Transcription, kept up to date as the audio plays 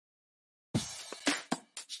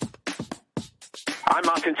I'm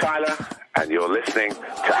Martin Tyler, and you're listening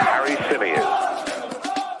to Harry Symeou.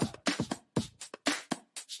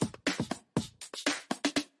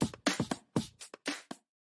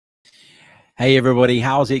 Hey everybody,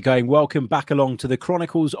 how's it going? Welcome back along to the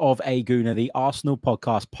Chronicles of a Gooner, the Arsenal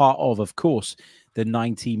podcast, part of course, the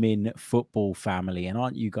 90-Min football family. And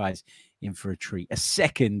aren't you guys in for a treat? A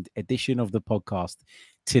second edition of the podcast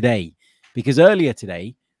today, because earlier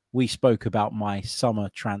today, we spoke about my summer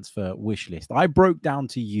transfer wish list. I broke down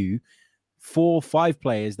to you 4 or 5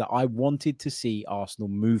 players that I wanted to see Arsenal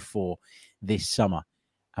move for this summer.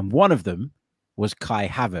 And one of them was Kai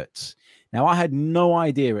Havertz. Now, I had no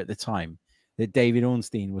idea at the time that David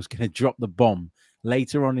Ornstein was going to drop the bomb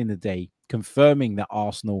later on in the day, confirming that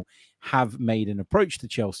Arsenal have made an approach to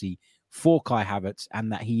Chelsea for Kai Havertz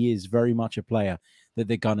and that he is very much a player that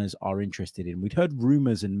the Gunners are interested in. We'd heard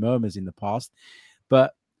rumours and murmurs in the past,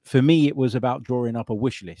 but for me, it was about drawing up a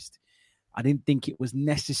wish list. I didn't think it was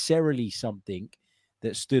necessarily something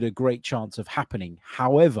that stood a great chance of happening.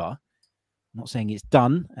 However, I'm not saying it's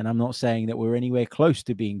done, and I'm not saying that we're anywhere close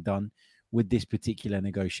to being done with this particular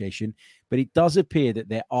negotiation, but it does appear that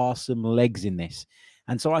there are some legs in this.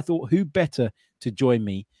 And so I thought, who better to join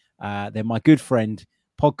me than my good friend,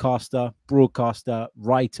 podcaster, broadcaster,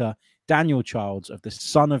 writer, Daniel Childs of the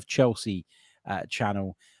Son of Chelsea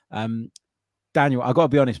channel. Daniel, I've got to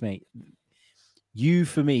be honest, mate. You,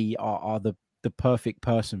 for me, are the perfect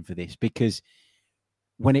person for this, because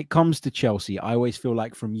when it comes to Chelsea, I always feel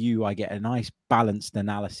like from you, I get a nice balanced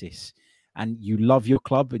analysis. And you love your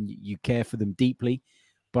club and you care for them deeply.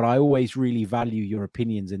 But I always really value your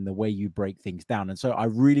opinions and the way you break things down. And so I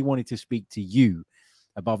really wanted to speak to you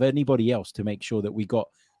above anybody else to make sure that we got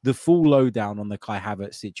the full lowdown on the Kai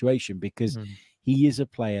Havertz situation, because he is a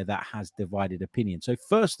player that has divided opinion. So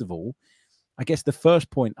first of all, I guess the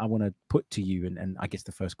first point I want to put to you, and I guess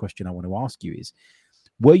the first question I want to ask you is,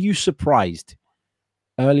 were you surprised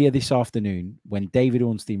earlier this afternoon when David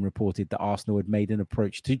Ornstein reported that Arsenal had made an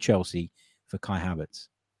approach to Chelsea for Kai Havertz?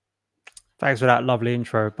 Thanks for that lovely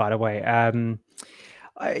intro, by the way.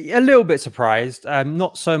 A little bit surprised.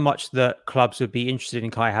 Not so much that clubs would be interested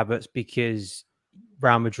in Kai Havertz, because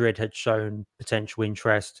Real Madrid had shown potential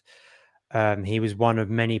interest. He was one of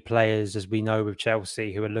many players, as we know, with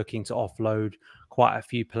Chelsea, who are looking to offload quite a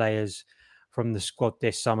few players from the squad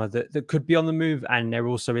this summer that could be on the move. And there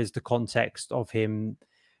also is the context of him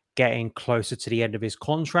getting closer to the end of his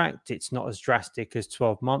contract. It's not as drastic as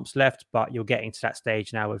 12 months left, but you're getting to that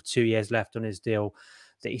stage now with 2 years left on his deal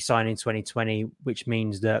that he signed in 2020, which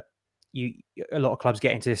means that a lot of clubs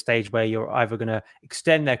get into this stage where you're either going to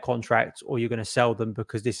extend their contract or you're going to sell them,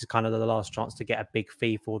 because this is kind of the last chance to get a big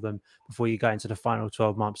fee for them before you go into the final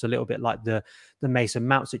 12 months, a little bit like the Mason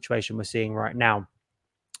Mount situation we're seeing right now.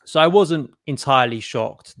 So I wasn't entirely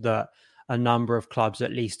shocked that a number of clubs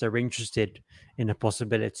at least are interested in the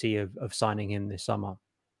possibility of signing him this summer.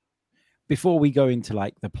 Before we go into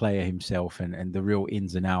like the player himself and the real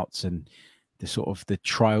ins and outs and the sort of the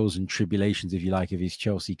trials and tribulations, if you like, of his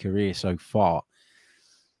Chelsea career so far,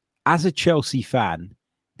 as a Chelsea fan,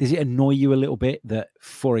 does it annoy you a little bit that,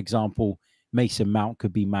 for example, Mason Mount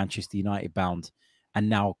could be Manchester United bound and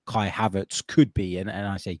now Kai Havertz could be, and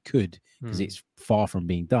I say could because it's far from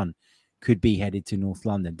being done, could be headed to North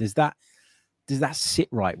London? Does that sit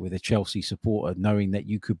right with a Chelsea supporter, knowing that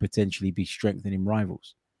you could potentially be strengthening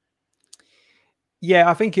rivals? Yeah,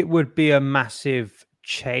 I think it would be a massive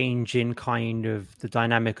change in kind of the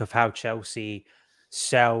dynamic of how Chelsea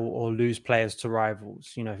sell or lose players to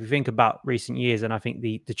rivals. You know, if you think about recent years, and I think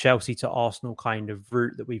the Chelsea to Arsenal kind of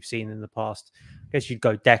route that we've seen in the past, I guess you'd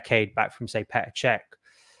go decade back from, say, Petr Cech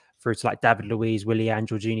through to like David Luiz, Willian,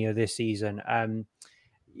 Jorginho this season.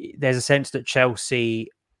 There's a sense that Chelsea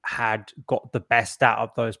had got the best out of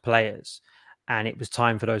those players, and it was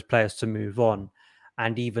time for those players to move on.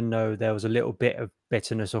 And even though there was a little bit of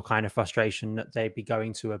bitterness or kind of frustration that they'd be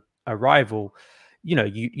going to a rival, you know,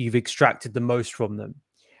 you've extracted the most from them.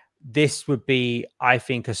 This would be, I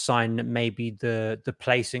think, a sign that maybe the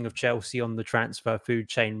placing of Chelsea on the transfer food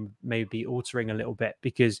chain may be altering a little bit,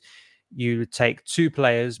 because you would take 2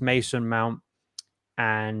 players, Mason Mount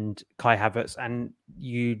and Kai Havertz, and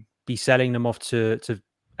you'd be selling them off to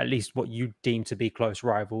at least what you deem to be close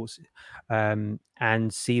rivals,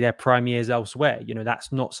 and see their prime years elsewhere. You know,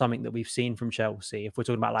 that's not something that we've seen from Chelsea. If we're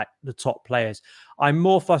talking about like the top players, I'm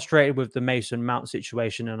more frustrated with the Mason Mount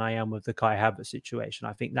situation than I am with the Kai Havertz situation.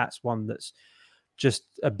 I think that's one that's just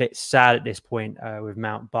a bit sad at this point with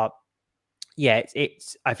Mount. But yeah,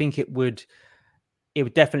 I think it would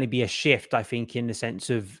definitely be a shift, I think, in the sense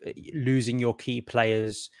of losing your key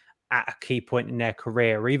players at a key point in their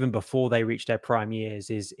career, or even before they reach their prime years,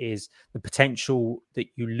 is the potential that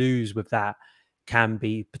you lose with that can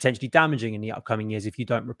be potentially damaging in the upcoming years if you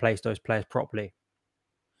don't replace those players properly.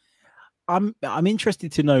 I'm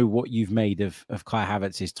interested to know what you've made of Kai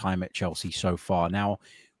Havertz's time at Chelsea so far. Now,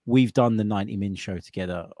 we've done the 90 Min show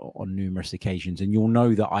together on numerous occasions, and you'll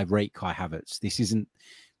know that I rate Kai Havertz. This isn't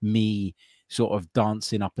me sort of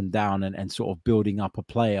dancing up and down and sort of building up a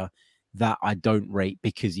player that I don't rate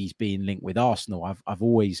because he's being linked with Arsenal. I've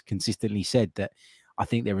always consistently said that I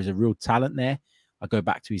think there is a real talent there. I go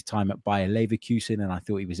back to his time at Bayer Leverkusen, and I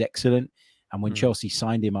thought he was excellent. And when Chelsea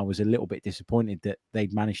signed him, I was a little bit disappointed that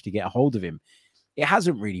they'd managed to get a hold of him. It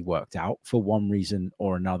hasn't really worked out for one reason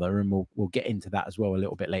or another, and we'll get into that as well a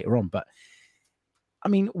little bit later on. But I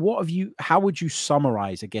mean, how would you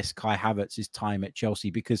summarize, I guess, Kai Havertz's time at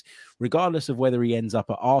Chelsea? Because regardless of whether he ends up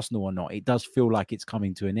at Arsenal or not, it does feel like it's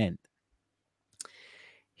coming to an end.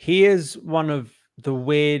 He is one of the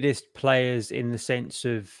weirdest players in the sense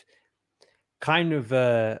of kind of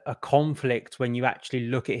a conflict when you actually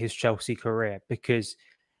look at his Chelsea career, because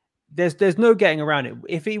there's no getting around it.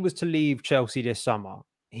 If he was to leave Chelsea this summer,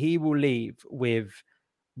 he will leave with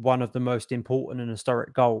one of the most important and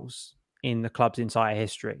historic goals in the club's entire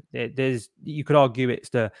history. You could argue it's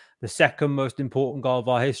the second most important goal of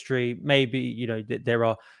our history. Maybe, there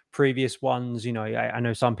are previous ones. I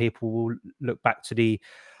know some people will look back to the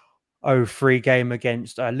 0-3 game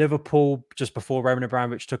against Liverpool just before Roman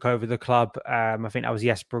Abramovich took over the club. I think that was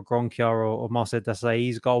Jesper Gronkia or Marcel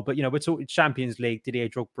Desailly's goal. But, we're talking Champions League, Didier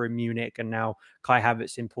Drogba in Munich, and now Kai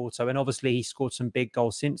Havertz in Porto. And obviously he scored some big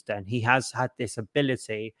goals since then. He has had this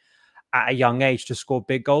ability at a young age to score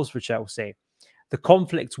big goals for Chelsea. The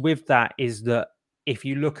conflict with that is that if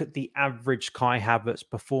you look at the average Kai Havertz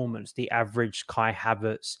performance, the average Kai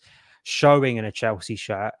Havertz showing in a Chelsea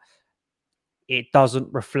shirt, it doesn't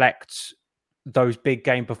reflect those big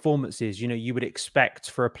game performances. You would expect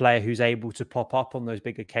for a player who's able to pop up on those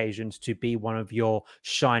big occasions to be one of your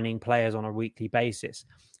shining players on a weekly basis.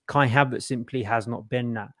 Kai Havertz simply has not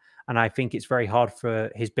been that. And I think it's very hard for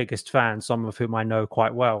his biggest fans, some of whom I know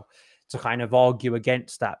quite well, to kind of argue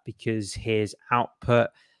against that, because his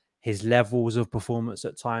output, his levels of performance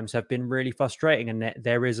at times have been really frustrating. And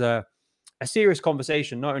there is a serious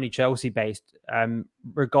conversation, not only Chelsea-based,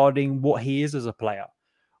 regarding what he is as a player,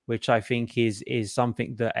 which I think is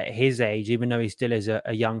something that at his age, even though he still is a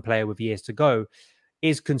young player with years to go,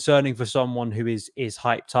 is concerning for someone who is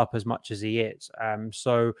hyped up as much as he is.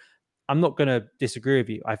 So I'm not going to disagree with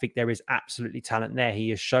you. I think there is absolutely talent there. He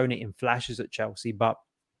has shown it in flashes at Chelsea, but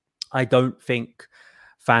I don't think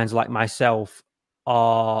fans like myself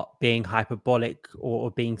are being hyperbolic or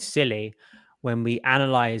being silly when we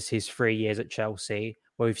analyze his 3 years at Chelsea,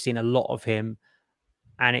 where we've seen a lot of him.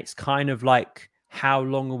 And it's kind of like, how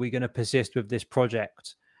long are we going to persist with this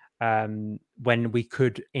project when we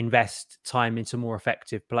could invest time into more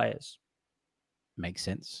effective players? Makes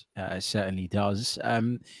sense. It certainly does.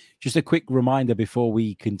 Just a quick reminder before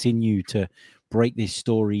we continue to break this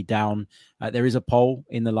story down. There is a poll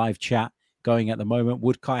in the live chat going at the moment.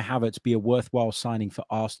 Would Kai Havertz be a worthwhile signing for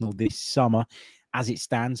Arsenal this summer? As it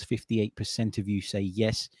stands, 58% of you say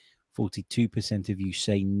yes, 42% of you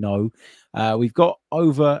say no. We've got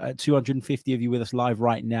over 250 of you with us live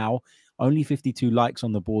right now. Only 52 likes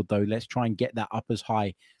on the board, though. Let's try and get that up as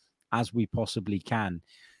high as we possibly can.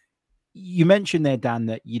 You mentioned there, Dan,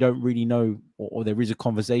 that you don't really know, or there is a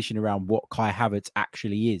conversation around what Kai Havertz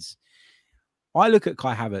actually is. I look at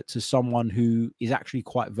Kai Havertz as someone who is actually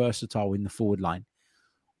quite versatile in the forward line.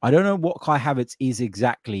 I don't know what Kai Havertz is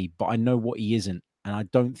exactly, but I know what he isn't. And I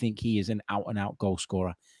don't think he is an out-and-out goal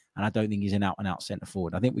scorer. And I don't think he's an out-and-out centre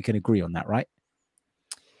forward. I think we can agree on that, right?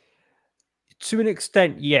 To an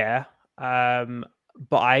extent, yeah. But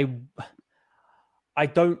I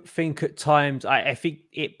don't think at times, I think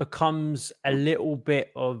it becomes a little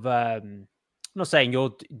bit of, I'm not saying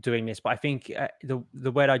you're doing this, but I think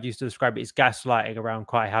the word I'd use to describe it is gaslighting around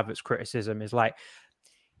Kai Havertz criticism. Is like,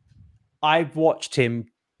 I've watched him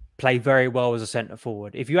play very well as a centre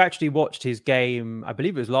forward. If you actually watched his game, I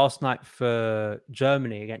believe it was last night for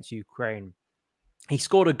Germany against Ukraine, he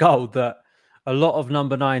scored a goal that a lot of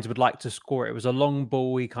number nines would like to score. It was a long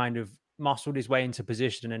ball. He kind of muscled his way into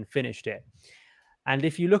position and finished it. And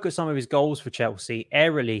if you look at some of his goals for Chelsea,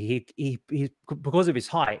 aerially, he because of his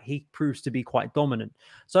height, he proves to be quite dominant.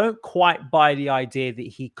 So I don't quite buy the idea that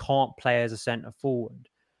he can't play as a centre forward,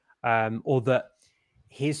 or that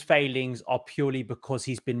his failings are purely because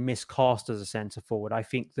he's been miscast as a centre forward. I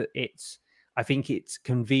think it's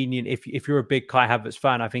convenient. If you're a big Kai Havertz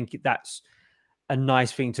fan, I think that's a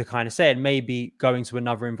nice thing to kind of say. And maybe going to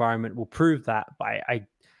another environment will prove that. But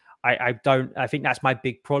I think that's my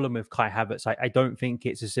big problem with Kai Havertz. I don't think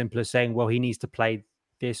it's as simple as saying, well, he needs to play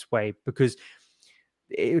this way, because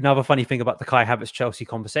another funny thing about the Kai Havertz Chelsea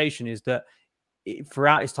conversation is that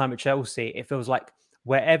throughout his time at Chelsea, it feels like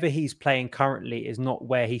wherever he's playing currently is not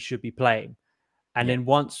where he should be playing. And then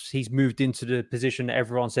once he's moved into the position that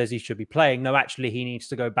everyone says he should be playing, no, actually, he needs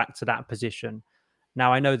to go back to that position.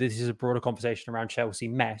 Now, I know this is a broader conversation around Chelsea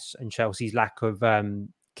mess and Chelsea's lack of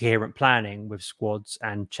coherent planning with squads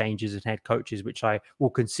and changes in head coaches, which I will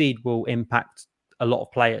concede will impact a lot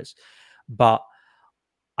of players. But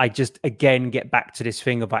I just, again, get back to this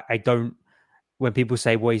thing of I don't, when people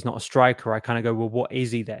say, well, he's not a striker, I kind of go, well, what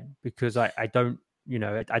is he then? Because I don't,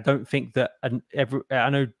 I don't think that I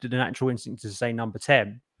know the natural instinct is to say number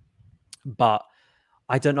 10, but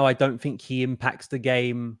I don't know. I don't think he impacts the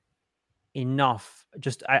game enough.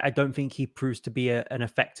 I don't think he proves to be an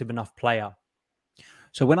effective enough player.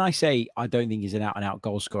 So when I say I don't think he's an out-and-out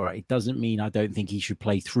goal scorer, it doesn't mean I don't think he should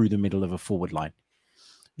play through the middle of a forward line.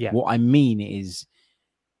 Yeah. What I mean is,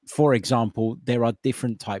 for example, there are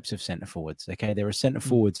different types of centre forwards. Okay, there are centre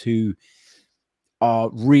forwards who are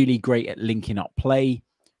really great at linking up play,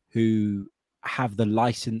 who have the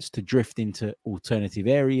license to drift into alternative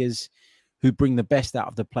areas, who bring the best out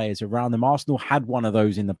of the players around them. Arsenal had one of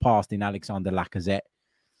those in the past in Alexander Lacazette.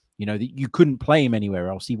 You couldn't play him anywhere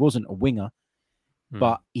else. He wasn't a winger,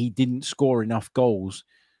 but he didn't score enough goals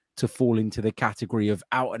to fall into the category of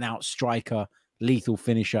out-and-out striker, lethal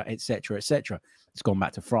finisher, etc., etc. He's gone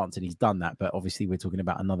back to France and he's done that, but obviously we're talking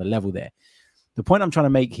about another level there. The point I'm trying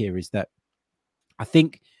to make here is that I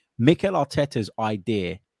think Mikel Arteta's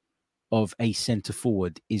idea of a centre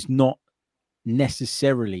forward is not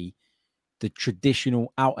necessarily the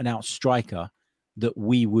traditional out-and-out striker that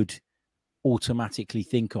we would automatically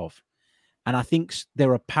think of. And I think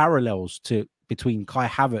there are parallels between Kai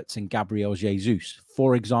Havertz and Gabriel Jesus.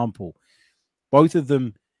 For example, both of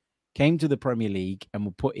them came to the Premier League and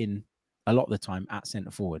were put in a lot of the time at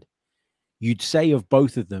centre forward. You'd say of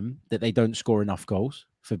both of them that they don't score enough goals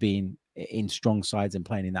for being in strong sides and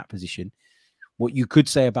playing in that position. What you could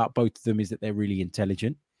say about both of them is that they're really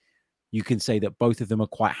intelligent. You can say that both of them are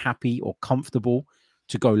quite happy or comfortable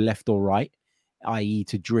to go left or right, i.e.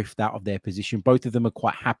 to drift out of their position. Both of them are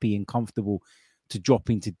quite happy and comfortable to drop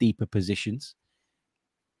into deeper positions.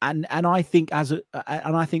 And I think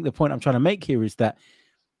the point I'm trying to make here is that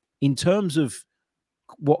in terms of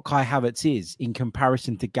what Kai Havertz is in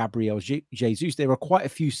comparison to Gabriel Jesus, there are quite a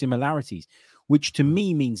few similarities, which to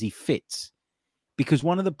me means he fits. Because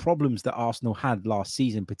one of the problems that Arsenal had last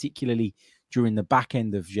season, particularly during the back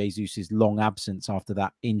end of Jesus's long absence after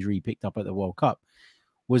that injury he picked up at the World Cup,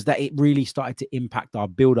 was that it really started to impact our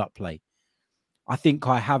build-up play. I think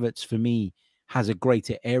Kai Havertz, for me, has a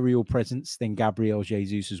greater aerial presence than Gabriel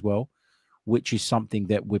Jesus as well, which is something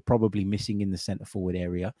that we're probably missing in the centre-forward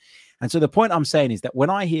area. And so the point I'm saying is that when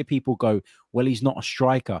I hear people go, well, he's not a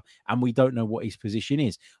striker and we don't know what his position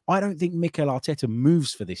is, I don't think Mikel Arteta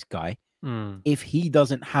moves for this guy if he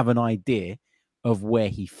doesn't have an idea of where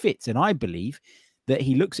he fits. And I believe that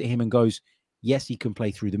he looks at him and goes, yes, he can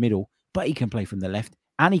play through the middle, but he can play from the left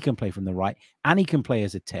and he can play from the right and he can play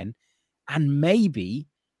as a 10. And maybe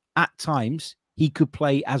at times he could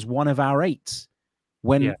play as one of our 8s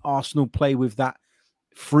when Arsenal play with that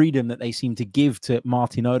freedom that they seem to give to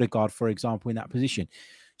Martin Odegaard, for example, in that position.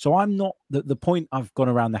 So I'm not, the point I've gone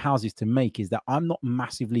around the houses to make is that I'm not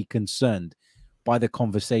massively concerned by the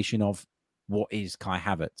conversation of what is Kai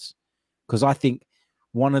Havertz. Because I think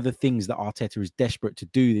one of the things that Arteta is desperate to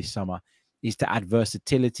do this summer is to add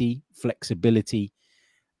versatility, flexibility.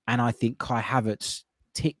 And I think Kai Havertz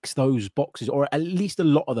ticks those boxes, or at least a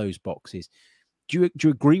lot of those boxes. Do you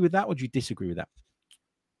agree with that, or do you disagree with that?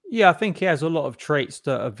 Yeah, I think he has a lot of traits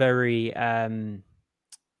that are very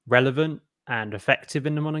relevant and effective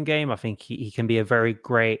in the modern game. I think he can be a very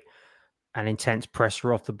great and intense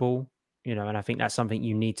presser off the ball, and I think that's something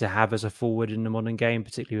you need to have as a forward in the modern game,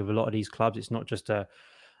 particularly with a lot of these clubs. It's not just a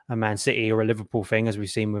Man City or a Liverpool thing, as we've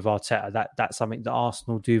seen with Arteta. That's something that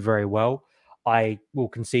Arsenal do very well. I will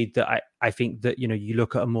concede that I think that, you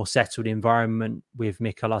look at a more settled environment with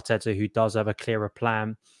Mikel Arteta, who does have a clearer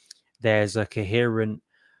plan. There's a coherent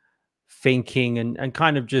thinking and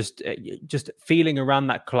kind of just feeling around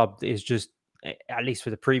that club that is just, at least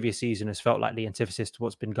for the previous season, has felt like the antithesis to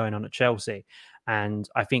what's been going on at Chelsea. And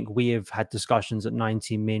I think we have had discussions at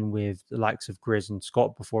 90 Min with the likes of Grizz and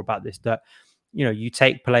Scott before about this, that, you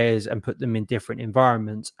take players and put them in different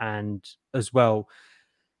environments. And as well,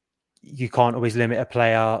 you can't always limit a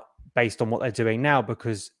player based on what they're doing now,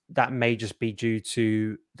 because that may just be due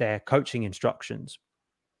to their coaching instructions.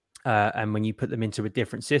 And when you put them into a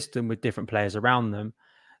different system with different players around them,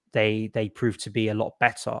 they prove to be a lot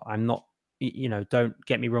better. I'm not, don't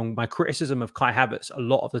get me wrong. My criticism of Kai Havertz a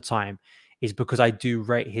lot of the time is because I do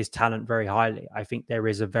rate his talent very highly. I think there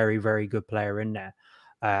is a very, very good player in there.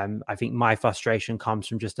 I think my frustration comes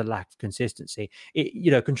from just a lack of consistency.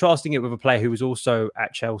 Contrasting it with a player who was also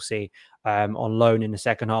at Chelsea on loan in the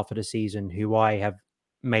second half of the season, who I have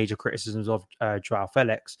major criticisms of, Joao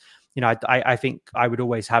Felix. I think I would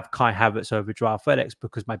always have Kai Havertz over Joao Felix,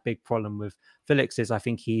 because my big problem with Felix is I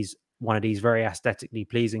think he's one of these very aesthetically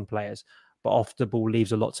pleasing players, but off the ball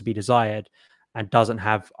leaves a lot to be desired and doesn't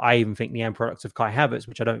have, I even think, the end product of Kai Havertz,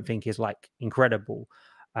 which I don't think is like incredible.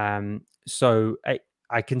 So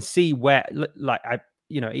I can see where,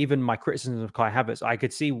 even my criticism of Kai Havertz, I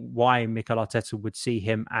could see why Mikel Arteta would see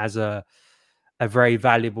him as a very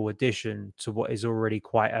valuable addition to what is already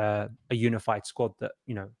quite a unified squad that,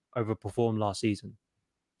 overperformed last season.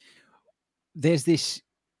 There's this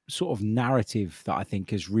sort of narrative that I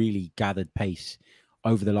think has really gathered pace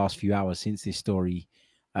over the last few hours since this story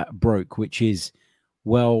broke, which is,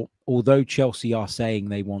 well, although Chelsea are saying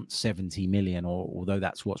they want 70 million, or although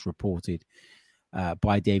that's what's reported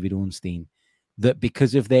by David Ornstein, that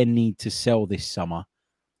because of their need to sell this summer,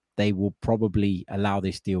 they will probably allow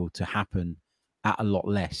this deal to happen at a lot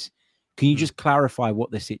less. Can you just clarify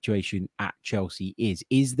what the situation at Chelsea is?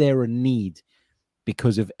 Is there a need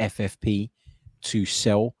because of FFP to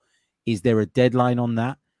sell? Is there a deadline on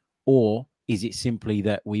that? Or is it simply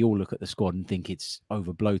that we all look at the squad and think it's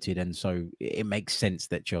over bloated, and so it makes sense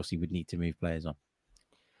that Chelsea would need to move players on?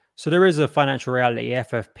 So there is a financial reality.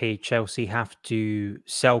 FFP, Chelsea have to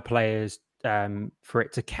sell players for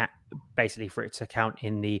it to count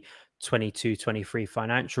in the 22-23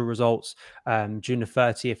 financial results. June the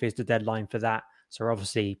 30th is the deadline for that. So we're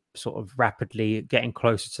obviously sort of rapidly getting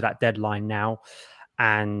closer to that deadline now.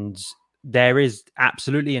 And there is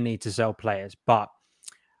absolutely a need to sell players. But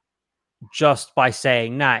just by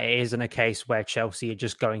saying that, it isn't a case where Chelsea are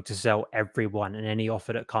just going to sell everyone, and any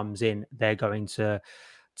offer that comes in, they're going to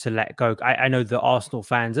let go. I know that Arsenal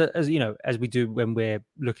fans, as we do when we're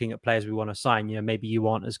looking at players we want to sign, maybe you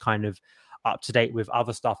aren't as kind of up to date with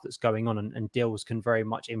other stuff that's going on, and deals can very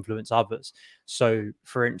much influence others. So,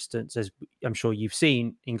 for instance, as I'm sure you've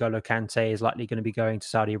seen, N'Golo Kante is likely going to be going to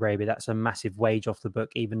Saudi Arabia. That's a massive wage off the book,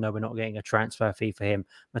 even though we're not getting a transfer fee for him.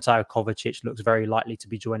 Mateo Kovacic looks very likely to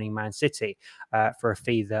be joining Man City for a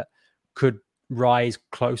fee that could rise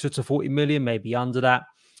closer to 40 million, maybe under that.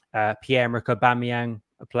 Pierre-Emerick Aubameyang,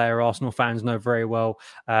 a player Arsenal fans know very well,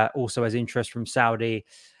 also has interest from Saudi.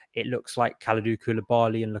 It looks like Kalidou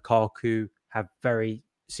Koulibaly and Lukaku have very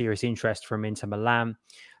serious interest from Inter Milan.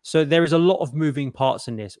 So there is a lot of moving parts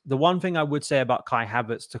in this. The one thing I would say about Kai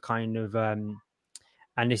Havertz to kind of, and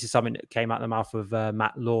this is something that came out of the mouth of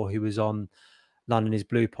Matt Law, who was on London is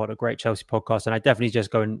Blue Pod, a great Chelsea podcast. And I definitely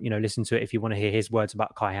just go and, listen to it if you want to hear his words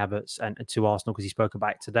about Kai Havertz and to Arsenal, because he spoke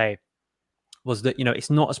about it today, was that, it's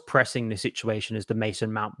not as pressing the situation as the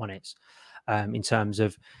Mason Mount one is, in terms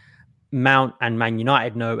of Mount and Man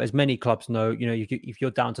United know, as many clubs know, if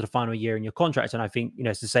you're down to the final year in your contract, and I think,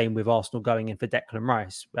 it's the same with Arsenal going in for Declan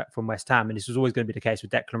Rice from West Ham. And this was always going to be the case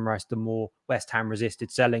with Declan Rice. The more West Ham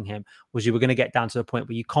resisted selling him, was you were going to get down to the point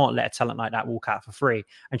where you can't let a talent like that walk out for free.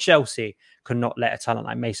 And Chelsea could not let a talent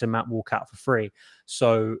like Mason Mount walk out for free.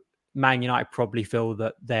 So Man United probably feel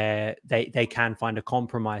that they can find a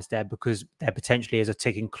compromise there, because there potentially is a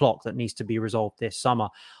ticking clock that needs to be resolved this summer.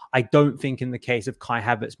 I don't think in the case of Kai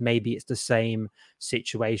Havertz, maybe it's the same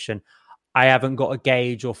situation. I haven't got a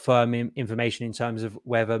gauge or firm information in terms of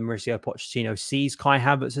whether Mauricio Pochettino sees Kai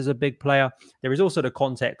Havertz as a big player. There is also the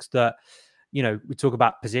context that, we talk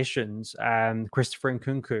about positions. Christopher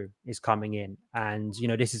Nkunku is coming in. And,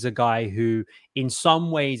 this is a guy who in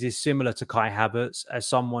some ways is similar to Kai Havertz, as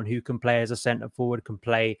someone who can play as a centre forward, can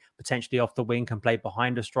play potentially off the wing, can play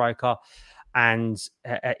behind a striker, and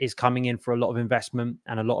is coming in for a lot of investment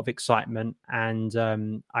and a lot of excitement. And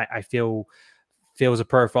I feel feels a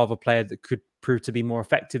profile of a player that could prove to be more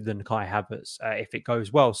effective than Kai Havertz if it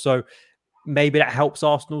goes well. So maybe that helps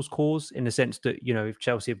Arsenal's cause, in the sense that, if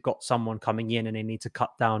Chelsea have got someone coming in and they need to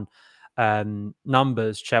cut down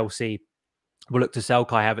numbers, Chelsea will look to sell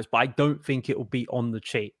Kai Havertz. But I don't think it will be on the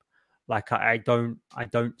cheap. Like I don't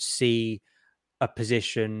see a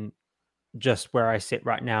position just where I sit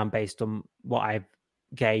right now, and based on what I've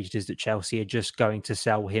gauged, is that Chelsea are just going to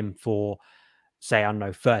sell him for, say, I don't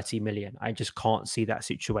know, 30 million. I just can't see that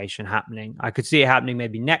situation happening. I could see it happening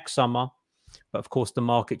maybe next summer, but of course the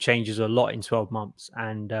market changes a lot in 12 months.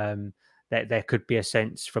 And there could be a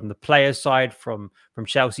sense from the players' side, from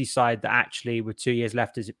Chelsea's side, that actually with 2 years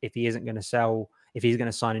left, if he isn't going to sell if he's going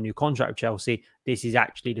to sign a new contract with Chelsea, this is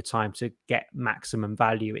actually the time to get maximum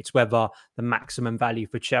value. It's whether the maximum value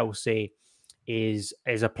for Chelsea is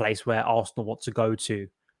a place where Arsenal want to go to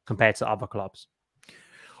compared to other clubs.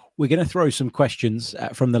 We're going to throw some questions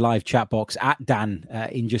from the live chat box at Dan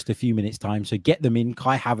in just a few minutes' time. So get them in.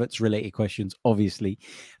 Kai Havertz related questions, obviously.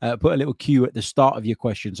 Put a little cue at the start of your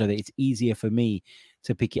question so that it's easier for me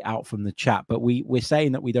to pick it out from the chat. But we're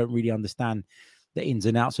saying that we don't really understand the ins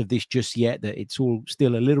and outs of this just yet, that it's all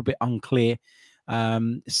still a little bit unclear.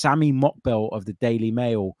 Sammy Mockbell of the Daily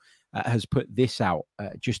Mail has put this out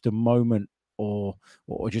just a moment or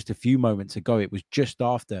just a few moments ago. It was just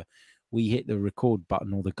after we hit the record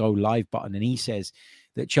button or the go live button. And he says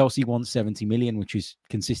that Chelsea wants 70 million, which is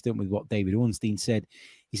consistent with what David Ornstein said.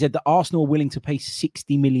 He said that Arsenal are willing to pay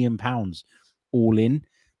 60 million pounds all in,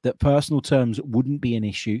 that personal terms wouldn't be an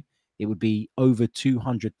issue. It would be over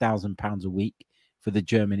 200,000 pounds a week for the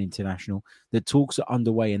German international. The talks are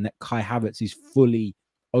underway and that Kai Havertz is fully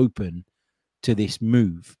open to this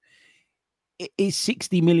move. Is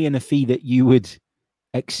 60 million a fee that you would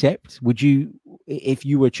accept? Would you, if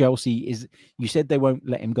you were Chelsea, you said they won't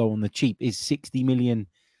let him go on the cheap, is 60 million,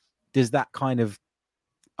 does that kind of,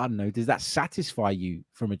 I don't know, does that satisfy you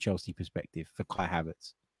from a Chelsea perspective for Kai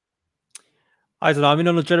Havertz? I don't know. I mean,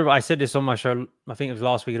 on a general, I said this on my show, I think it was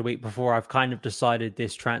last week or the week before. I've kind of decided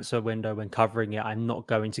this transfer window, when covering it, I'm not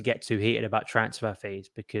going to get too heated about transfer fees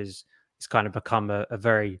because it's kind of become a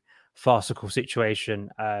very farcical situation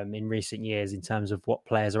in recent years in terms of what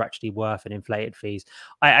players are actually worth and inflated fees.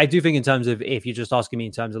 I do think in terms of, if you're just asking me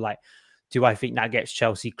in terms of like, do I think that gets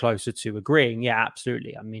Chelsea closer to agreeing? Yeah,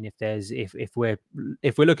 absolutely. I mean, if we're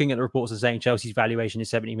looking at the reports and saying Chelsea's valuation is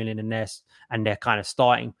 70 million and they're kind of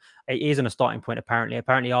starting, it isn't a starting point apparently.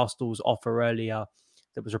 Apparently Arsenal's offer earlier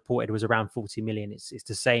that was reported was around 40 million. It's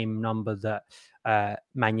the same number that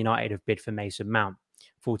Man United have bid for Mason Mount.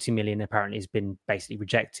 40 million apparently has been basically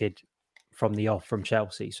rejected from the off from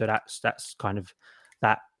Chelsea. So that's kind of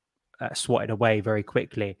that swatted away very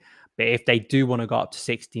quickly. But if they do want to go up to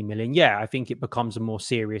 60 million, yeah, I think it becomes a more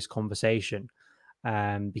serious conversation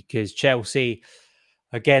because Chelsea,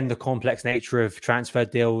 again, the complex nature of transfer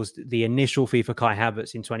deals, the initial fee for Kai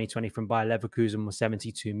Havertz in 2020 from Bayer Leverkusen was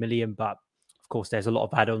 72 million. But of course, there's a lot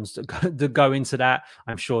of add-ons that go into that.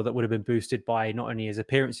 I'm sure that would have been boosted by not only his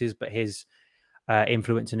appearances, but his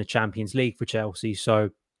influence in the Champions League for Chelsea. So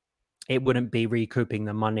it wouldn't be recouping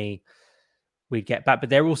the money we'd get back. But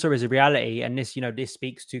there also is a reality, and this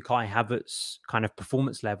speaks to Kai Havertz's kind of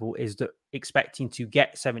performance level, is that expecting to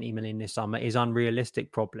get 70 million this summer is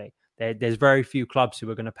unrealistic probably. There's very few clubs who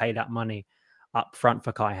are going to pay that money up front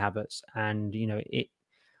for Kai Havertz. And,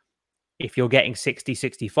 if you're getting 60,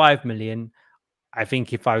 65 million, I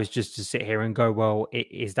think if I was just to sit here and go, well,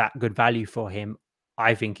 is that good value for him?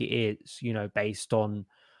 I think it is, based on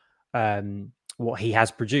what he has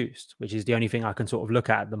produced, which is the only thing I can sort of look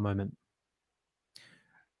at the moment.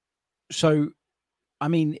 So, I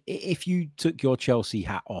mean, if you took your Chelsea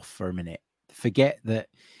hat off for a minute, forget that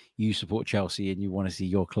you support Chelsea and you want to see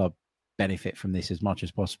your club benefit from this as much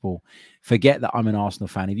as possible. Forget that I'm an Arsenal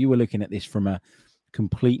fan. If you were looking at this from a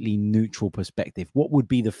completely neutral perspective, what would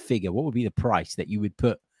be the figure? What would be the price that you would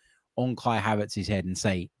put on Kai Havertz's head and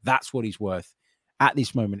say, that's what he's worth at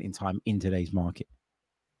this moment in time in today's market?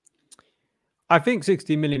 I think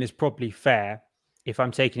 60 million is probably fair if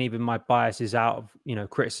I'm taking even my biases out of,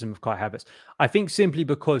 criticism of Kai Havertz. I think simply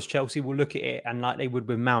because Chelsea will look at it and like they would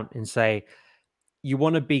with Mount and say, you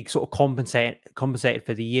want to be sort of compensated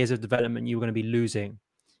for the years of development you're going to be losing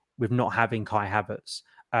with not having Kai Havertz.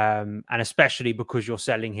 And especially because you're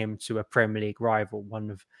selling him to a Premier League rival,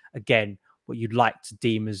 one of, again, what you'd like to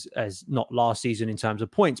deem as not last season in terms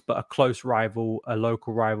of points, but a close rival, a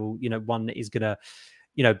local rival, one that is going to,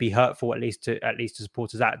 be hurtful at least to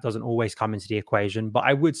supporters. That doesn't always come into the equation. But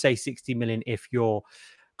I would say 60 million if you're,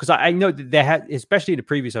 because I know that there had, especially the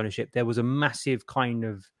previous ownership, there was a massive kind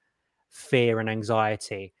of fear and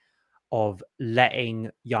anxiety of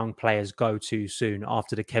letting young players go too soon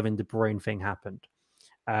after the Kevin De Bruyne thing happened.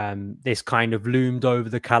 This kind of loomed over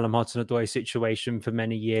the Callum Hudson-Odoi situation for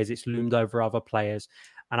many years. It's loomed over other players.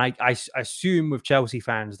 And I assume with Chelsea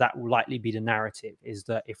fans, that will likely be the narrative, is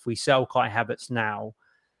that if we sell Kai Havertz now,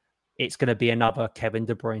 it's going to be another Kevin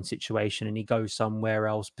De Bruyne situation and he goes somewhere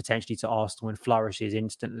else, potentially to Arsenal, and flourishes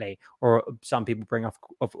instantly. Or some people bring up,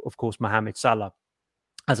 of course, Mohamed Salah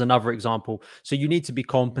as another example. So you need to be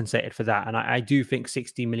compensated for that. And I do think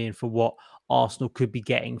 60 million for what Arsenal could be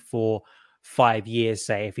getting for 5 years,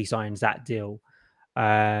 say, if he signs that deal,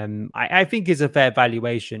 I think is a fair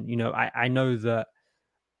valuation. I know that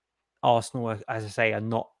Arsenal, as I say, are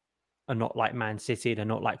not are not like Man City, they're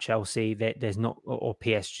not like Chelsea, there's not, or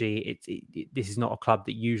PSG. This is not a club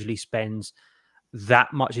that usually spends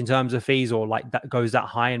that much in terms of fees, or like that goes that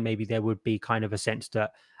high. And maybe there would be kind of a sense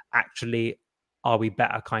that actually, are we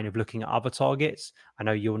better kind of looking at other targets? I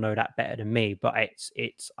know you'll know that better than me, but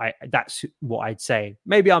that's what I'd say.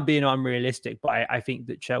 Maybe I'm being unrealistic, but I think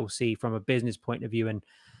that Chelsea, from a business point of view and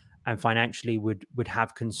financially, would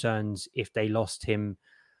have concerns if they lost him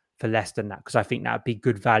for less than that, because I think that would be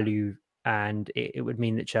good value, and it would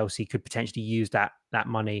mean that Chelsea could potentially use that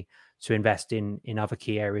money to invest in other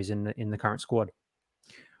key areas in the current squad.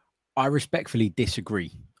 I respectfully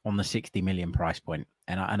disagree on the 60 million price point,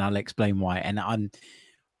 and I'll explain why. And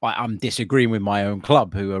I'm disagreeing with my own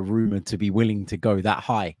club, who are rumored to be willing to go that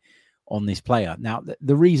high on this player. Now,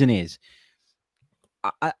 the reason is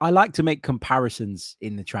I like to make comparisons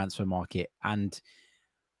in the transfer market, and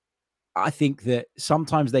I think that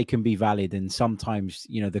sometimes they can be valid, and sometimes,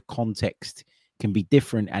 the context can be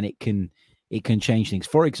different, and it can change things.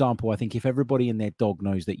 For example, I think if everybody and their dog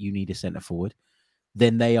knows that you need a centre forward,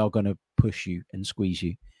 then they are going to push you and squeeze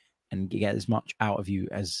you and get as much out of you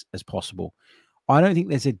as possible. I don't think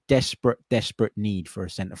there's a desperate need for a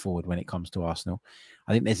centre forward when it comes to Arsenal.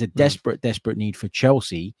 I think there's a desperate need for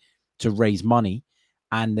Chelsea to raise money,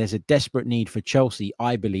 and there's a desperate need for Chelsea,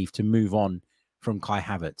 I believe, to move on from Kai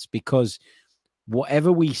Havertz, because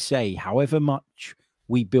whatever we say, however much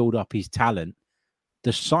we build up his talent,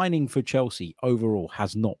 the signing for Chelsea overall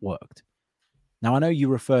has not worked. Now, I know you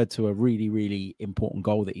referred to a really, really important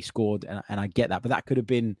goal that he scored, and I get that, but that could have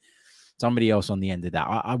been somebody else on the end of that.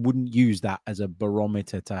 I wouldn't use that as a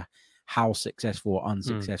barometer to how successful or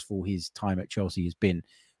unsuccessful his time at Chelsea has been,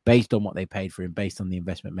 based on what they paid for him, based on the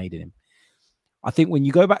investment made in him. I think when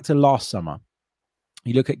you go back to last summer,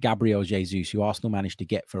 you look at Gabriel Jesus, who Arsenal managed to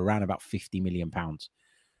get for around about £50 million.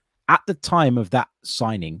 At the time of that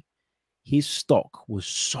signing, his stock was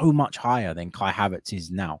so much higher than Kai Havertz is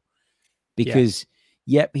now. Because,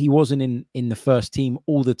 he wasn't in the first team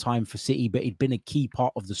all the time for City, but he'd been a key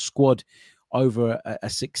part of the squad over a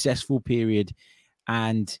successful period.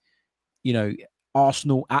 And,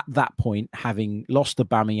 Arsenal at that point, having lost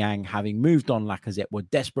Aubameyang, having moved on Lacazette, were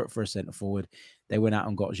desperate for a centre forward. They went out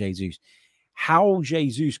and got Jesus. How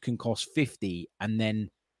Jesus can cost 50, and then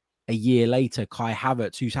a year later, Kai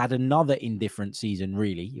Havertz, who's had another indifferent season,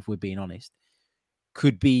 really, if we're being honest,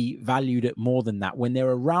 could be valued at more than that when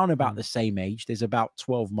they're around about the same age. There's about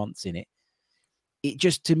 12 months in it. It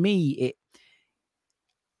just, to me,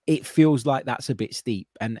 it feels like that's a bit steep.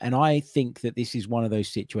 And I think that this is one of those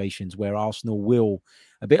situations where Arsenal will,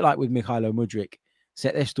 a bit like with Mykhailo Mudryk,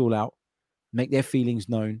 set their stall out, make their feelings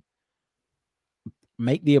known,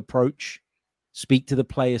 make the approach, speak to the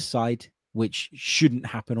player's side, which shouldn't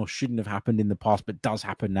happen or shouldn't have happened in the past, but does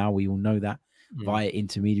happen now. We all know that via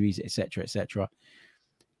intermediaries, etc., etc.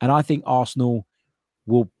 And I think Arsenal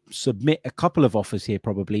will submit a couple of offers here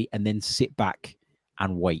probably, and then sit back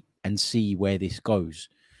and wait and see where this goes.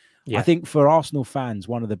 I think for Arsenal fans,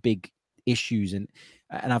 one of the big issues, and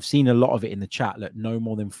I've seen a lot of it in the chat, look, no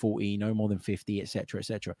more than 40, no more than 50, etc.,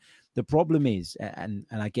 etc. The problem is, and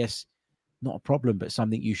I guess not a problem, but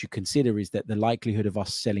something you should consider, is that the likelihood of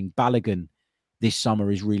us selling Balogun this summer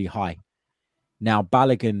is really high. Now,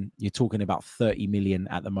 Balogun, you're talking about 30 million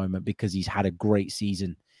at the moment, because he's had a great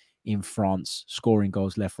season in France, scoring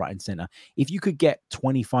goals left, right, and center. If you could get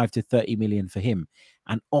 25 to 30 million for him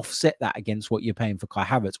and offset that against what you're paying for Kai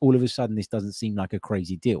Havertz, all of a sudden this doesn't seem like a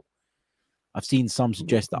crazy deal. I've seen some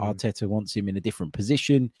suggest that Arteta wants him in a different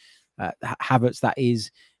position, Havertz that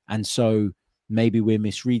is, and so maybe we're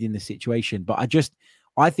misreading the situation. But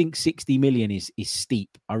I think 60 million is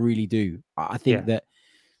steep. I really do. I think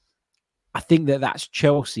that that's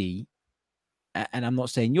Chelsea. And I'm not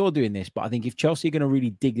saying you're doing this, but I think if Chelsea are going to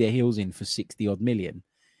really dig their heels in for 60 odd million,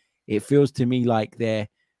 it feels to me like they're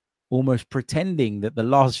almost pretending that the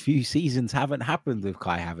last few seasons haven't happened with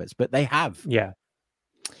Kai Havertz, but they have. Yeah.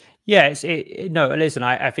 No, listen,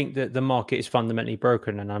 I think that the market is fundamentally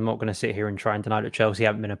broken, and I'm not going to sit here and try and deny that Chelsea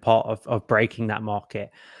haven't been a part of breaking that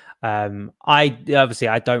market. I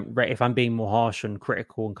don't rate, if I'm being more harsh and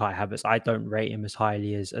critical on Kai Havertz, I don't rate him as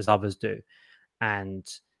highly as others do. And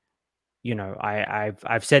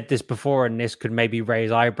I've said this before, and this could maybe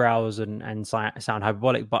raise eyebrows and sound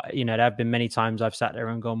hyperbolic, but there have been many times I've sat there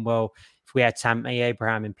and gone, well, if we had Tammy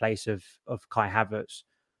Abraham in place of Kai Havertz,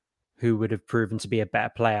 who would have proven to be a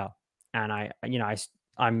better player? And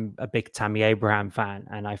I'm a big Tammy Abraham fan,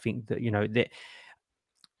 and I think that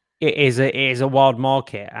it is a wild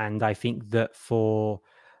market, and I think that for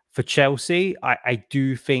Chelsea, I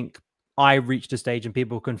do think I reached a stage, and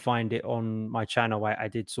people can find it on my channel. I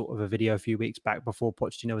did sort of a video a few weeks back before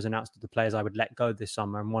Pochettino was announced that the players I would let go this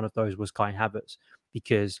summer, and one of those was Kai Havertz,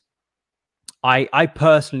 because I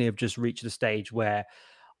personally have just reached a stage where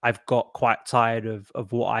I've got quite tired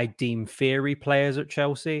of what I deem theory players at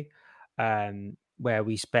Chelsea, where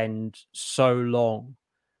we spend so long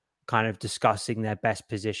kind of discussing their best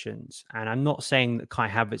positions. And I'm not saying that Kai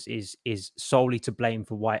Havertz is solely to blame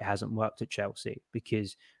for why it hasn't worked at Chelsea,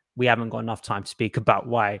 because we haven't got enough time to speak about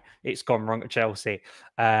why it's gone wrong at Chelsea.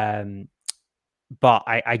 But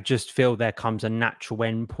I just feel there comes a natural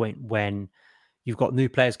end point when you've got new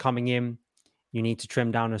players coming in, you need to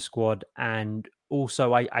trim down a squad. And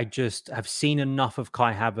also, I just have seen enough of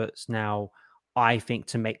Kai Havertz now, I think,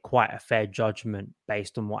 to make quite a fair judgment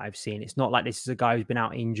based on what I've seen. It's not like this is a guy who's been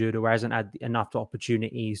out injured or hasn't had enough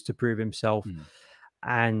opportunities to prove himself.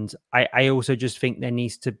 And I also just think there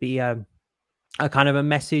needs to be a kind of a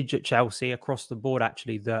message at Chelsea across the board,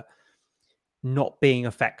 actually, that not being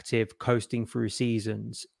effective, coasting through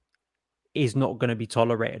seasons is not going to be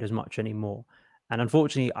tolerated as much anymore. And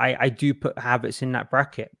unfortunately, I do put Havertz in that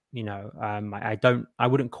bracket. I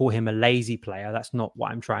wouldn't call him a lazy player. That's not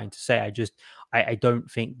what I'm trying to say. I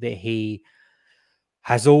don't think that he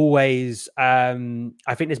has always. I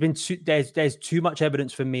think there's too much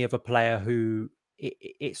evidence for me of a player who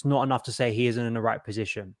it's not enough to say he isn't in the right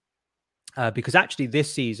position. Because actually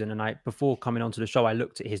this season, and before coming onto the show, I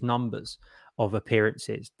looked at his numbers of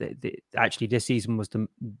appearances. Actually, this season was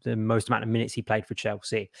the most amount of minutes he played for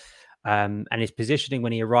Chelsea. And his positioning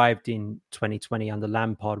when he arrived in 2020 under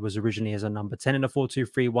Lampard was originally as a number 10 in a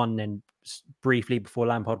 4-2-3-1, then briefly before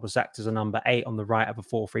Lampard was sacked as a number 8 on the right of a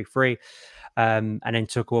 4-3-3. And then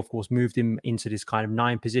Tuchel, of course, moved him into this kind of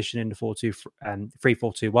 9 position in the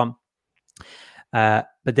 3-4-2-1. But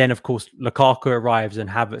then, of course, Lukaku arrives and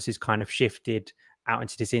Havertz is kind of shifted out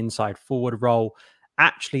into this inside forward role.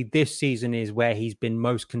 Actually, this season is where he's been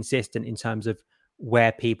most consistent in terms of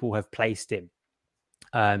where people have placed him.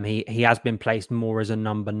 He has been placed more as a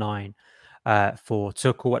number 9 for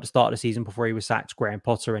Tuchel at the start of the season before he was sacked, Graham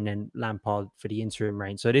Potter, and then Lampard for the interim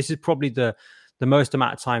reign. So this is probably the most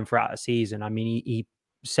amount of time throughout the season. I mean, he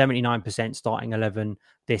 79% starting 11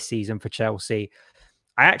 this season for Chelsea.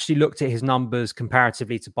 I actually looked at his numbers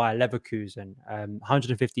comparatively to Bayer Leverkusen.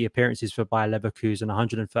 150 appearances for Bayer Leverkusen,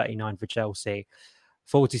 139 for Chelsea.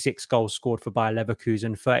 46 goals scored for Bayer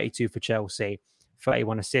Leverkusen, 32 for Chelsea.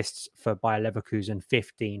 31 assists for Bayer Leverkusen,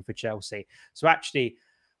 15 for Chelsea. So actually,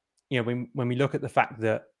 when we look at the fact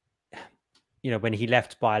that, when he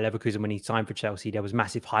left Bayer Leverkusen, when he signed for Chelsea, there was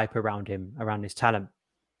massive hype around him, around his talent.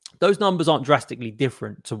 Those numbers aren't drastically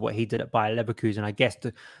different to what he did at Bayer Leverkusen. I guess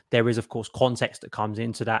there is, of course, context that comes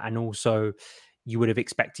into that. And also, you would have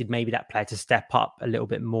expected maybe that player to step up a little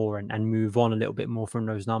bit more and move on a little bit more from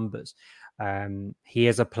those numbers. He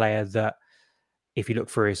is a player that, if you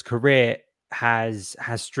look through his career, has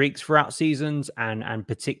streaks throughout seasons, and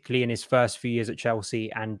particularly in his first few years at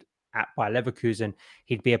Chelsea and at Bayer Leverkusen,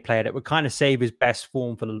 he'd be a player that would kind of save his best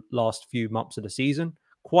form for the last few months of the season.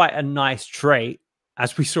 Quite a nice trait,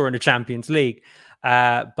 as we saw in the Champions League.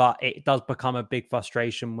 But it does become a big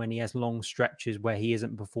frustration when he has long stretches where he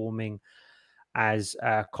isn't performing as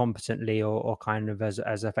competently or kind of as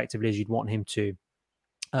effectively as you'd want him to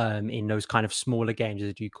in those kind of smaller games,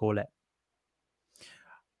 as you call it.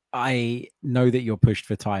 I know that you're pushed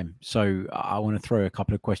for time, so I want to throw a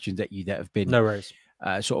couple of questions at you that have been no worries.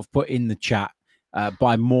 Sort of put in the chat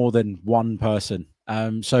by more than one person.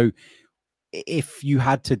 So if you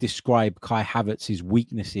had to describe Kai Havertz's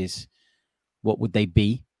weaknesses, what would they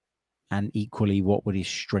be? And equally, what would his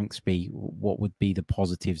strengths be? What would be the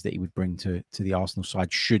positives that he would bring to the Arsenal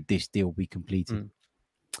side should this deal be completed?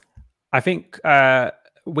 I think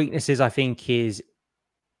weaknesses, is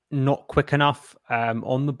not quick enough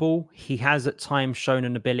on the ball. He has at times shown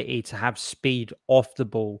an ability to have speed off the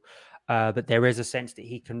ball, but there is a sense that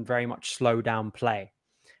he can very much slow down play.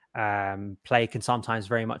 Play can sometimes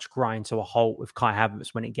very much grind to a halt with Kai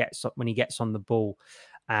Havertz when he gets on the ball.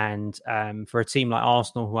 And for a team like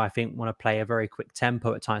Arsenal, who I think want to play a very quick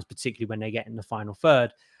tempo at times, particularly when they get in the final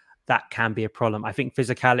third, that can be a problem. I think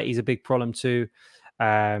physicality is a big problem too.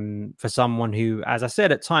 For someone who, as I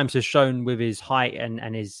said, at times has shown with his height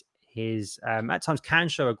and his at times can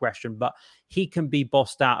show aggression, but he can be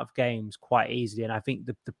bossed out of games quite easily. And I think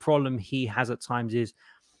the problem he has at times is,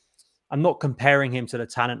 I'm not comparing him to the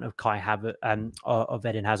talent of Kai Havertz of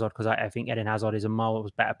Eden Hazard, because I think Eden Hazard is a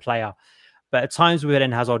miles better player. But at times with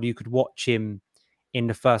Eden Hazard, you could watch him in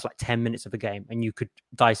the first 10 minutes of a game and you could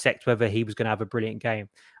dissect whether he was going to have a brilliant game.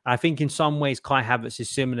 And I think in some ways, Kai Havertz is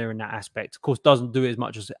similar in that aspect. Of course, doesn't do it as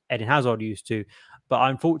much as Eden Hazard used to, But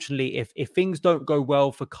unfortunately, if things don't go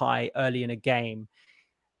well for Kai early in a game,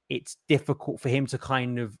 it's difficult for him to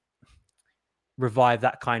kind of revive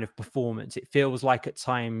that kind of performance. It feels like at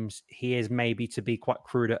times he is, maybe to be quite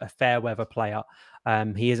crude, a fair weather player.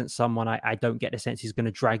 He isn't someone I don't get the sense he's going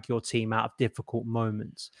to drag your team out of difficult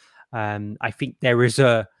moments. I think there is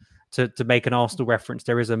to make an Arsenal reference,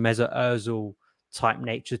 there is a Mesut Ozil type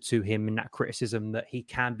nature to him in that criticism, that he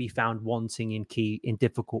can be found wanting in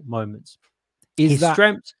difficult moments. Is his that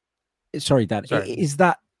strength? Sorry, Dan. Sorry. Is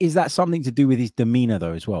that something to do with his demeanor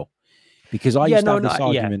though as well? Because I used to have this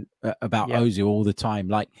argument about Ozil all the time.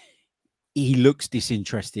 Like, he looks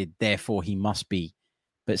disinterested, therefore he must be.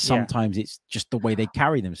 But sometimes it's just the way they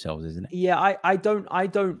carry themselves, isn't it? Yeah, I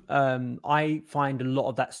find a lot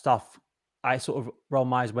of that stuff, I sort of roll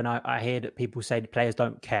my eyes when I hear that people say the players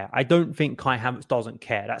don't care. I don't think Kai Havertz doesn't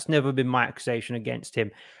care. That's never been my accusation against him.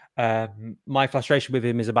 My frustration with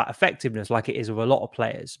him is about effectiveness, like it is with a lot of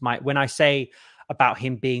players. When I say about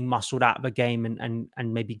him being muscled out of a game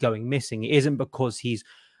and maybe going missing, it isn't because he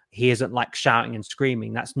isn't like shouting and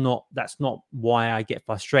screaming. That's not why I get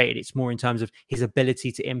frustrated. It's more in terms of his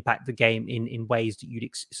ability to impact the game in ways that you'd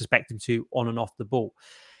suspect him to on and off the ball.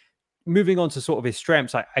 Moving on to sort of his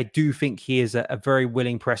strengths, I do think he is a very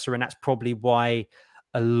willing presser, and that's probably why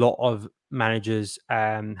a lot of managers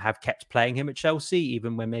have kept playing him at Chelsea,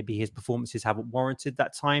 even when maybe his performances haven't warranted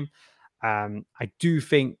that time. I do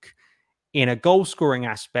think in a goal scoring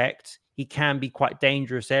aspect, he can be quite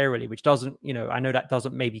dangerous aerially, which doesn't, I know that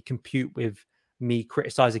doesn't maybe compute with me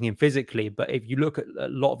criticizing him physically, but if you look at a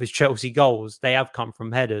lot of his Chelsea goals, they have come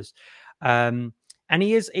from headers. And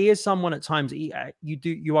he is someone at times,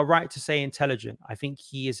 you are right to say intelligent. I think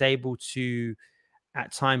he is able to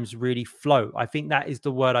at times really float. I think that is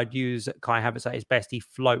the word I'd use at Kai Havertz at his best. He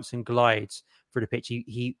floats and glides through the pitch.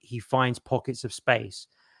 He finds pockets of space,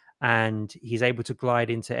 and he's able to glide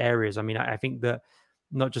into areas. I mean, I think that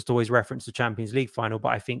not just always reference the Champions League final, but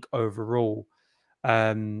I think overall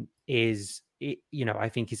I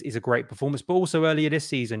think is a great performance. But also earlier this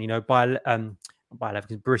season, by 11,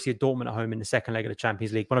 Borussia Dortmund at home in the second leg of the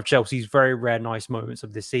Champions League, one of Chelsea's very rare nice moments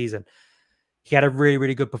of this season, he had a really,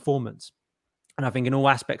 really good performance. And I think in all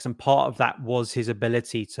aspects, and part of that was his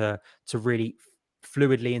ability to really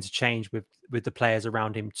fluidly interchange with the players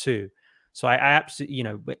around him too. So I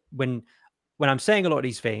absolutely, when I'm saying a lot of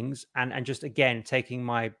these things and just, again, taking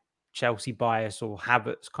my Chelsea bias or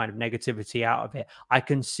Havertz kind of negativity out of it, I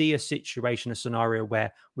can see a scenario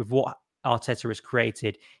where with what Arteta has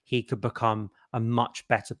created, he could become a much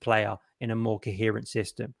better player in a more coherent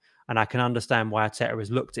system. And I can understand why Arteta has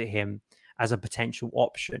looked at him as a potential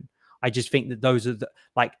option. I just think that those are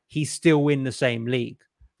he's still in the same league.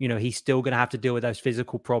 He's still going to have to deal with those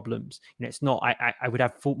physical problems. It's not, I would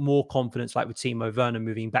have more confidence, like with Timo Werner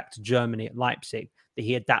moving back to Germany at Leipzig, that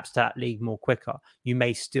he adapts to that league more quicker. You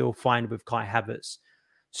may still find with Kai Havertz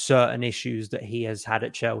certain issues that he has had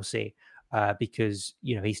at Chelsea because,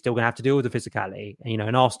 he's still going to have to deal with the physicality.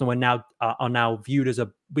 And Arsenal are now viewed as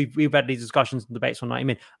we've had these discussions and debates on 90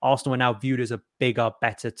 minutes. Arsenal are now viewed as a bigger,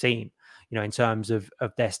 better team, in terms of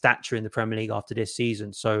their stature in the Premier League after this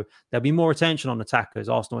season. So there'll be more attention on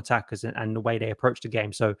Arsenal attackers and the way they approach the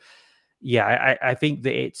game. So yeah, I think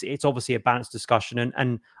that it's obviously a balanced discussion.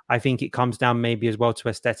 And I think it comes down maybe as well to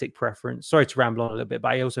aesthetic preference. Sorry to ramble on a little bit,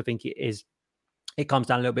 but I also think it comes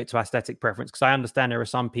down a little bit to aesthetic preference, because I understand there are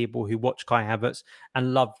some people who watch Kai Havertz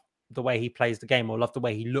and love the way he plays the game or love the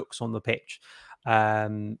way he looks on the pitch.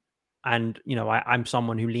 And, I'm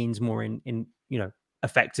someone who leans more in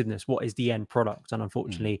effectiveness. What is the end product? And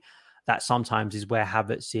unfortunately, that sometimes is where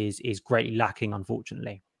Havertz is greatly lacking,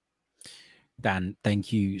 unfortunately. Dan,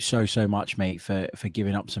 thank you so much, mate, for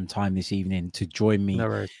giving up some time this evening to join me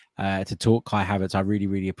to talk Kai Havertz. I really,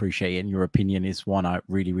 really appreciate it. And your opinion is one I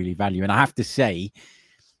really, really value. And I have to say,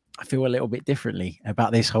 I feel a little bit differently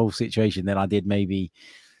about this whole situation than I did maybe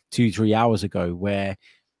 2-3 hours ago, where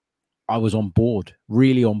I was on board,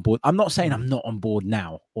 really on board. I'm not saying I'm not on board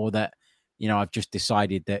now, or that I've just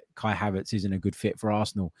decided that Kai Havertz isn't a good fit for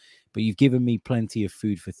Arsenal, but you've given me plenty of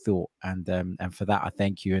food for thought. And for that, I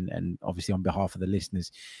thank you. And obviously on behalf of the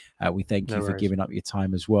listeners, we thank you for giving up your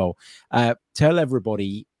time as well. Tell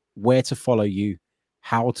everybody where to follow you,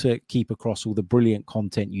 how to keep across all the brilliant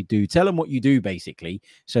content you do. Tell them what you do, basically,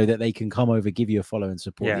 so that they can come over, give you a follow and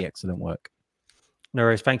support the excellent work. No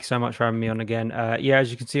worries. Thank you so much for having me on again.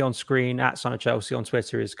 As you can see on screen, at Son of Chelsea on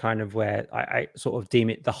Twitter is kind of where I sort of deem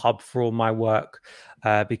it the hub for all my work,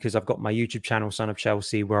 because I've got my YouTube channel, Son of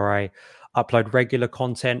Chelsea, where I upload regular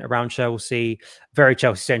content around Chelsea, very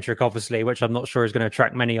Chelsea-centric, obviously, which I'm not sure is going to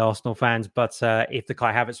attract many Arsenal fans. But if the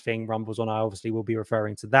Kai Havertz thing rumbles on, I obviously will be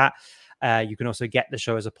referring to that. You can also get the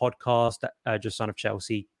show as a podcast, just Son of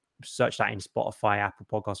Chelsea. Search that in Spotify, Apple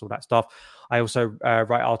Podcasts, all that stuff. I also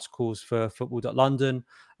write articles for Football.London,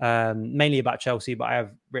 mainly about Chelsea, but I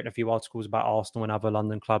have written a few articles about Arsenal and other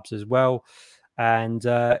London clubs as well. And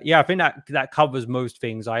I think that covers most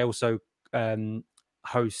things. I also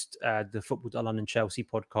host the Football.London Chelsea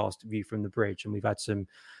podcast, View from the Bridge, and we've had some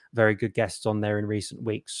very good guests on there in recent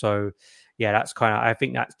weeks. So yeah, that's kind of, I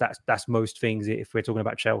think that's most things if we're talking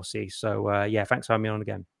about Chelsea. So thanks for having me on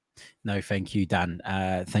again. No, thank you, Dan.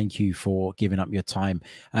 Thank you for giving up your time.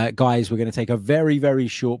 Guys, we're going to take a very, very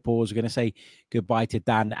short pause. We're going to say goodbye to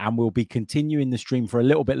Dan, and we'll be continuing the stream for a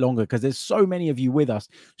little bit longer because there's so many of you with us.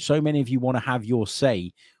 So many of you want to have your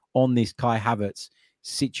say on this Kai Havertz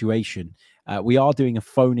situation. We are doing a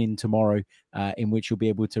phone-in tomorrow in which you'll be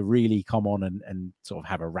able to really come on and sort of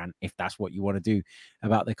have a rant, if that's what you want to do,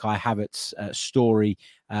 about the Kai Havertz story.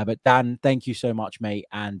 But Dan, thank you so much, mate,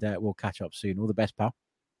 and we'll catch up soon. All the best, pal.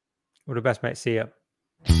 All the best, mate. See ya.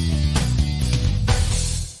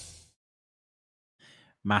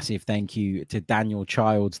 Massive thank you to Daniel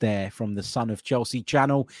Childs there from the Son of Chelsea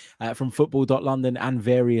channel, from Football.London and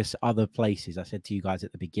various other places. I said to you guys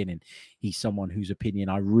at the beginning, he's someone whose opinion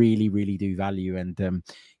I really, really do value. And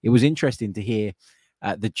it was interesting to hear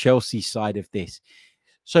the Chelsea side of this.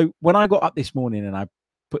 So when I got up this morning and I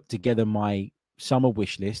put together my summer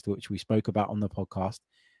wish list, which we spoke about on the podcast,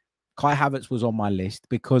 Kai Havertz was on my list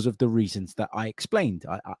because of the reasons that I explained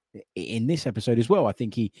in this episode as well. I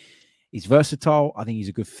think he is versatile. I think he's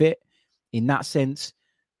a good fit. In that sense,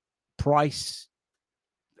 price,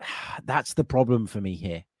 that's the problem for me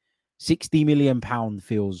here. £60 million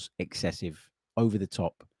feels excessive, over the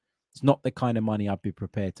top. It's not the kind of money I'd be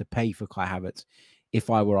prepared to pay for Kai Havertz if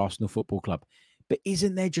I were Arsenal Football Club. But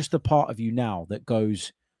isn't there just a part of you now that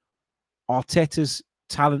goes, Arteta's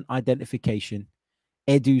talent identification,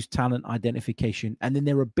 Edu's talent identification, and then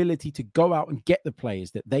their ability to go out and get the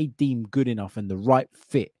players that they deem good enough and the right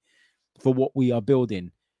fit for what we are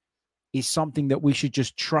building is something that we should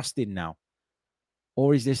just trust in now?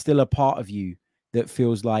 Or is there still a part of you that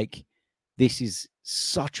feels like this is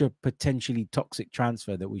such a potentially toxic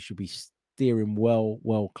transfer that we should be steering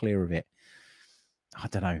well clear of it? I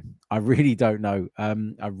don't know. I really don't know.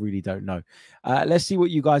 I really don't know. Let's see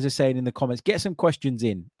what you guys are saying in the comments. Get some questions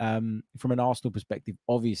in from an Arsenal perspective,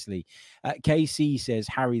 obviously. KC says,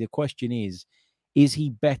 Harry, the question is he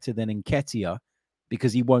better than Nketiah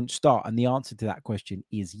because he won't start? And the answer to that question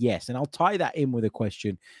is yes. And I'll tie that in with a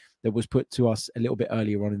question that was put to us a little bit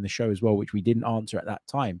earlier on in the show as well, which we didn't answer at that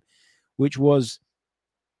time, which was,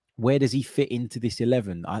 where does he fit into this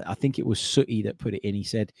 11? I think it was Sooty that put it in. He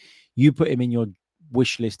said, you put him in your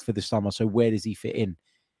wish list for the summer, so where does he fit in?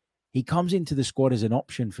 He comes into the squad as an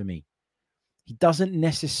option for me. He doesn't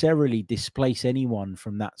necessarily displace anyone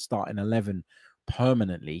from that starting 11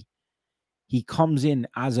 permanently. He comes in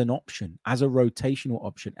as an option, as a rotational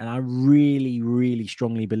option. And I really, really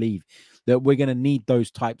strongly believe that we're going to need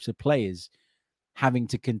those types of players having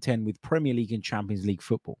to contend with Premier League and Champions League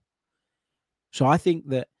football. So I think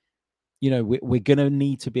that, we're going to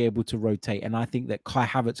need to be able to rotate. And I think that Kai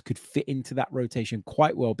Havertz could fit into that rotation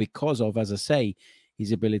quite well because of, as I say,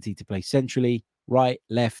 his ability to play centrally, right,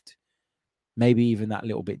 left, maybe even that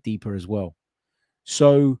little bit deeper as well.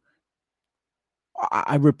 So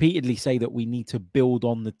I repeatedly say that we need to build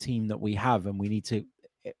on the team that we have, and we need to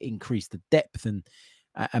increase the depth and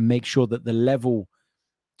make sure that the level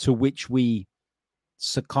to which we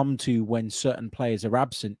succumb to when certain players are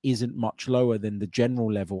absent isn't much lower than the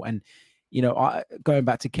general level. And, going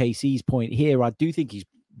back to KC's point here, I do think he's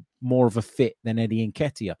more of a fit than Eddie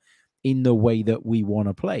Nketiah in the way that we want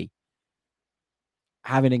to play.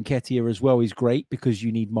 Having Nketiah as well is great because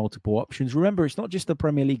you need multiple options. Remember, it's not just the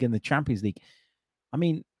Premier League and the Champions League. I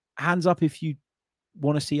mean, hands up if you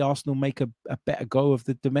want to see Arsenal make a better go of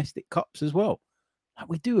the domestic cups as well. Like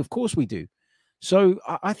we do, of course we do. So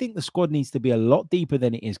I think the squad needs to be a lot deeper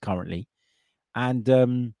than it is currently.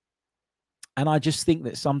 And I just think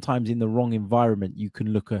that sometimes in the wrong environment, you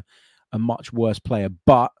can look a much worse player.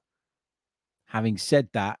 But having said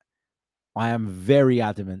that, I am very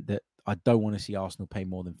adamant that I don't want to see Arsenal pay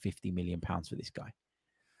more than £50 million for this guy.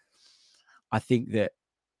 I think that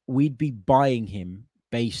we'd be buying him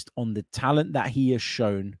based on the talent that he has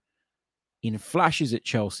shown in flashes at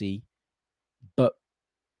Chelsea, but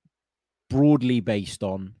broadly based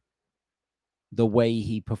on the way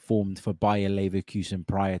he performed for Bayer Leverkusen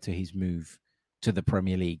prior to his move to the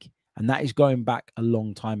Premier League. And that is going back a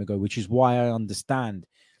long time ago, which is why I understand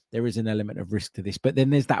there is an element of risk to this. But then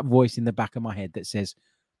there's that voice in the back of my head that says,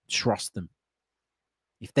 trust them.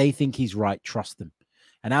 If they think he's right, trust them.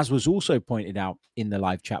 And as was also pointed out in the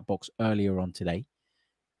live chat box earlier on today,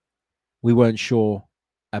 we weren't sure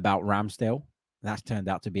about Ramsdale. That's turned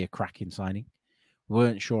out to be a cracking signing. We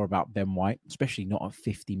weren't sure about Ben White, especially not at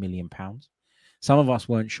 £50 million. Some of us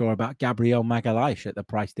weren't sure about Gabriel Magalhaes at the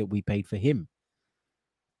price that we paid for him.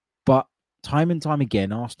 But time and time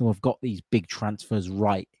again, Arsenal have got these big transfers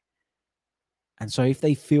right. And so if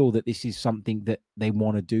they feel that this is something that they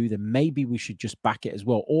want to do, then maybe we should just back it as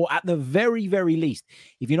well. Or at the very, very least,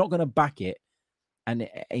 if you're not going to back it, and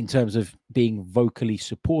in terms of being vocally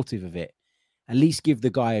supportive of it, at least give the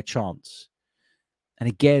guy a chance. And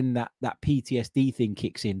again, that PTSD thing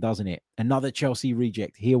kicks in, doesn't it? Another Chelsea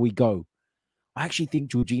reject. Here we go. I actually think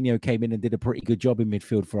Jorginho came in and did a pretty good job in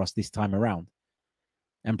midfield for us this time around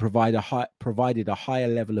and provided a higher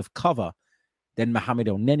level of cover than Mohamed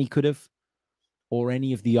El-Neni could have, or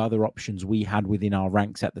any of the other options we had within our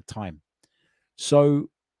ranks at the time. So,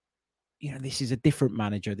 this is a different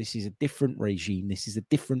manager. This is a different regime. This is a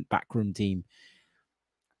different backroom team.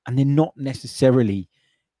 And they're not necessarily,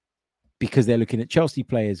 because they're looking at Chelsea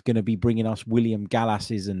players, going to be bringing us William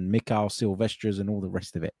Gallas's and Mikael Silvestra's and all the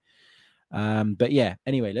rest of it. But yeah,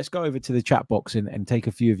 anyway, let's go over to the chat box and take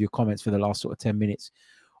a few of your comments for the last sort of 10 minutes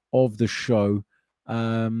of the show.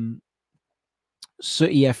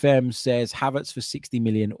 Sooty FM says Havertz for 60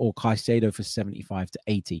 million or Caicedo for 75 to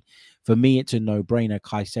 80. For me, it's a no-brainer.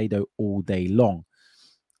 Caicedo all day long.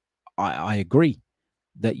 I agree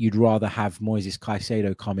that you'd rather have Moises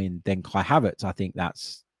Caicedo come in than Kai Havertz. I think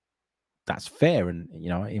that's fair. And,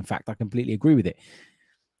 in fact, I completely agree with it.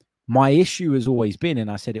 My issue has always been,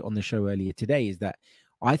 and I said it on the show earlier today, is that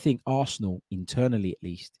I think Arsenal, internally at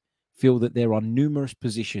least, feel that there are numerous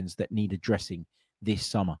positions that need addressing this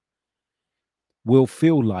summer. Will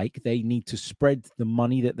feel like they need to spread the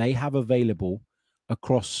money that they have available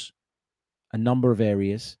across a number of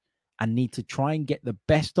areas and need to try and get the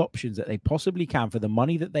best options that they possibly can for the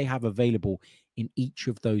money that they have available in each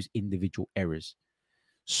of those individual areas.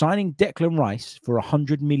 Signing Declan Rice for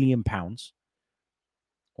 £100 million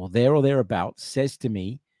or thereabouts says to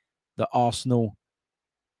me that Arsenal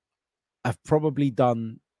have probably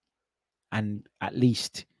done and at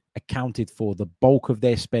least accounted for the bulk of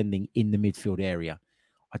their spending in the midfield area.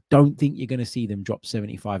 I don't think you're going to see them drop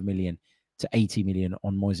 75 million to 80 million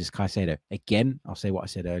on Moises Caicedo. Again, I'll say what I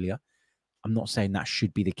said earlier. I'm not saying that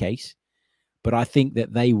should be the case, but I think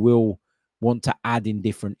that they will want to add in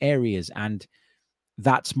different areas. And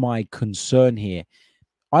that's my concern here.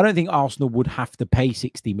 I don't think Arsenal would have to pay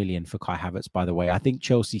 60 million for Kai Havertz, by the way. I think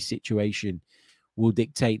Chelsea's situation will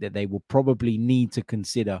dictate that they will probably need to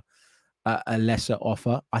consider a lesser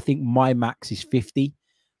offer. I think my max is 50,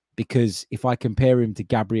 because if I compare him to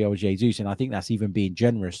Gabriel Jesus, and I think that's even being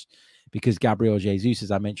generous, because Gabriel Jesus,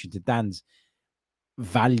 as I mentioned to Dan's,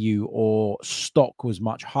 value or stock was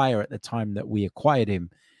much higher at the time that we acquired him.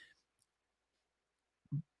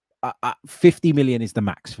 50 million is the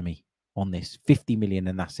max for me on this. 50 million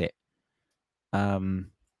and that's it.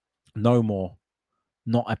 No more,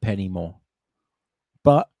 not a penny more.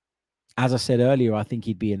 But as I said earlier, I think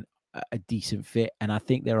he'd be a decent fit. And I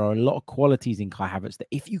think there are a lot of qualities in Kai Havertz that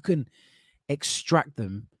if you can extract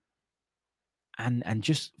them and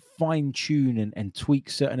just fine tune and tweak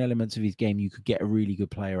certain elements of his game, you could get a really good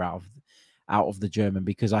player out of the German,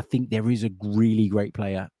 because I think there is a really great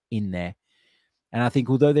player in there. And I think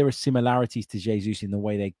although there are similarities to Jesus in the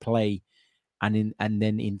way they play, and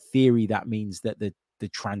then in theory, that means that the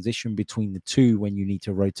transition between the two when you need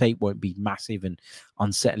to rotate won't be massive and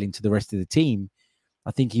unsettling to the rest of the team.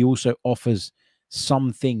 I think he also offers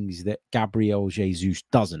some things that Gabriel Jesus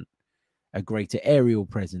doesn't, a greater aerial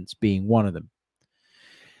presence being one of them.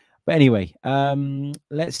 But anyway,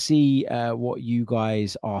 let's see what you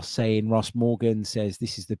guys are saying. Ross Morgan says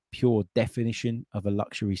this is the pure definition of a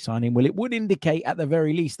luxury signing. Well, it would indicate at the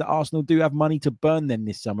very least that Arsenal do have money to burn then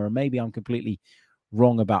this summer. And maybe I'm completely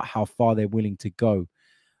wrong about how far they're willing to go.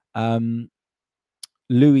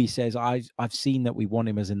 Louis says, I've seen that we want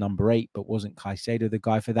him as a number 8, but wasn't Caicedo the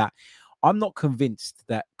guy for that? I'm not convinced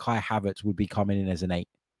that Kai Havertz would be coming in as an 8.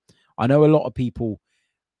 I know a lot of people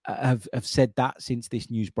have said that since this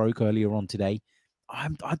news broke earlier on today.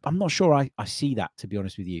 I'm not sure I see that, to be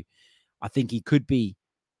honest with you. I think he could be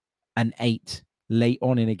an 8 late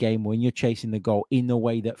on in a game when you're chasing the goal, in the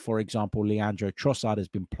way that, for example, Leandro Trossard has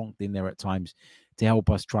been plonked in there at times to help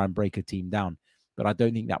us try and break a team down. But I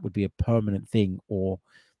don't think that would be a permanent thing or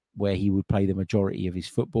where he would play the majority of his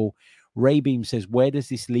football. Ray Beam says, where does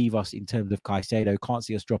this leave us in terms of Caicedo? Can't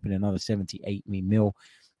see us dropping another 78 mil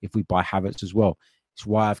if we buy Havertz as well. It's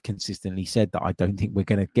why I've consistently said that I don't think we're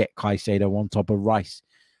going to get Caicedo on top of Rice,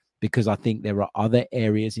 because I think there are other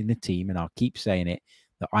areas in the team, and I'll keep saying it,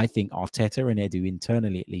 that I think Arteta and Edu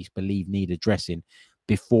internally at least believe need addressing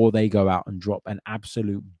before they go out and drop an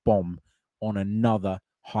absolute bomb on another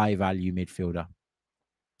high-value midfielder.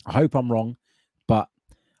 I hope I'm wrong, but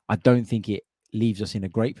I don't think it leaves us in a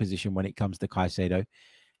great position when it comes to Caicedo.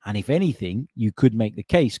 And if anything, you could make the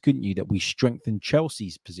case, couldn't you, that we strengthen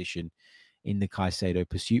Chelsea's position in the Caicedo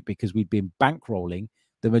pursuit, because we'd been bankrolling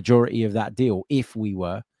the majority of that deal if we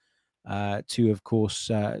were to, of course,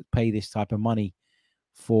 pay this type of money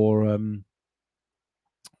for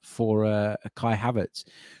Kai Havertz.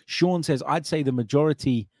 Sean says, I'd say the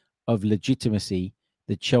majority of legitimacy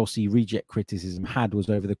the Chelsea reject criticism had was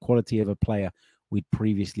over the quality of a player we'd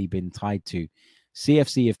previously been tied to.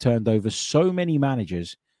 CFC have turned over so many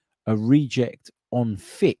managers. A reject on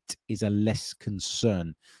fit is a less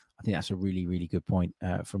concern. I think that's a really, really good point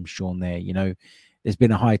from Sean there. You know, there's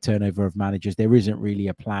been a high turnover of managers. There isn't really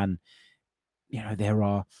a plan. You know, there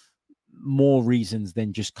are more reasons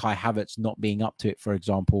than just Kai Havertz not being up to it, for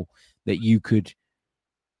example, that you could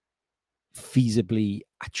feasibly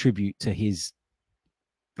attribute to his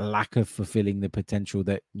lack of fulfilling the potential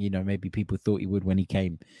that, you know, maybe people thought he would when he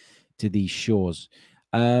came to these shores.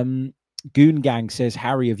 Goon Gang says,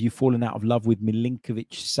 Harry, have you fallen out of love with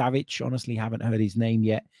Milinkovic-Savic? Honestly, haven't heard his name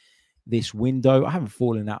yet this window. I haven't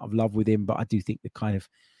fallen out of love with him, but I do think the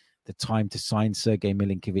time to sign Sergei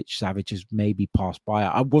Milinkovic-Savic has maybe passed by.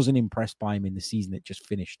 I wasn't impressed by him in the season that just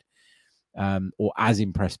finished, or as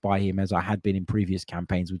impressed by him as I had been in previous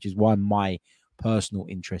campaigns, which is why my personal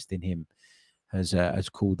interest in him has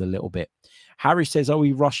cooled a little bit. Harry says, are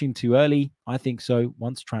we rushing too early? I think so.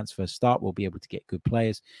 Once transfers start, we'll be able to get good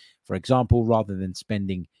players. For example, rather than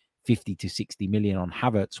spending 50 to 60 million on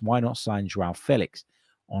Havertz, why not sign Joao Felix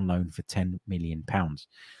on loan for 10 million pounds?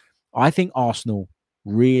 I think Arsenal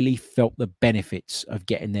really felt the benefits of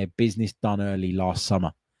getting their business done early last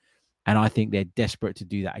summer. And I think they're desperate to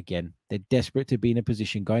do that again. They're desperate to be in a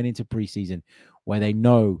position going into preseason where they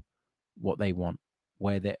know what they want,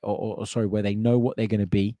 where they where they know what they're going to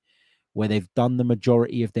be, where they've done the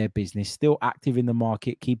majority of their business, still active in the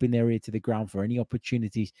market, keeping their ear to the ground for any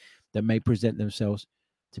opportunities that may present themselves,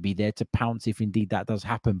 to be there to pounce if indeed that does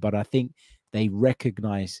happen. But I think they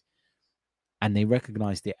recognize, and they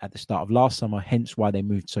recognized it at the start of last summer, hence why they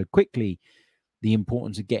moved so quickly, the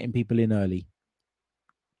importance of getting people in early,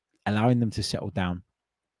 allowing them to settle down,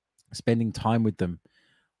 spending time with them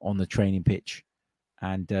on the training pitch,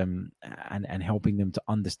 and helping them to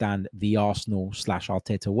understand the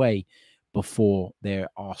Arsenal/Arteta way before they're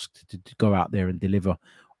asked to go out there and deliver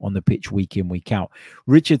on the pitch week in, week out.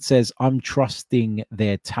 Richard says, I'm trusting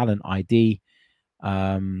their talent ID.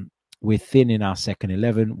 We're thin in our second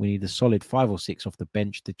 11. We need a solid 5 or 6 off the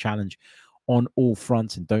bench to challenge on all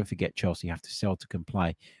fronts. And don't forget, Chelsea have to sell to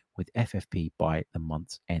comply with FFP by the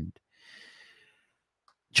month's end.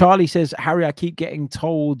 Charlie says, Harry, I keep getting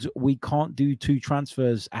told we can't do 2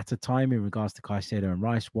 transfers at a time in regards to Caicedo and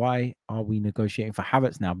Rice. Why are we negotiating for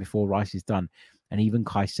Havertz now before Rice is done? And even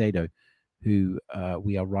Caicedo, who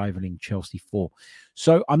we are rivaling Chelsea for.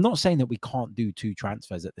 So I'm not saying that we can't do 2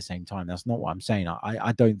 transfers at the same time. That's not what I'm saying.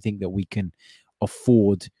 I don't think that we can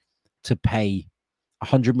afford to pay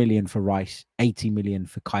 100 million for Rice, 80 million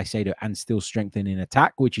for Caicedo, and still strengthen in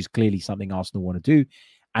attack, which is clearly something Arsenal want to do,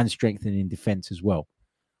 and strengthen in defense as well.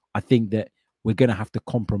 I think that we're going to have to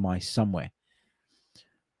compromise somewhere.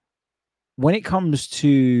 When it comes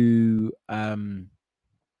to the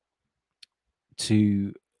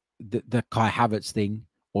Kai Havertz thing,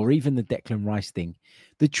 or even the Declan Rice thing,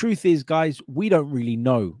 the truth is, guys, we don't really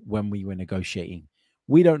know when we were negotiating.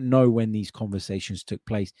 We don't know when these conversations took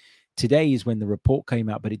place. Today is when the report came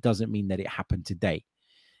out, but it doesn't mean that it happened today.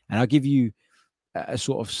 And I'll give you a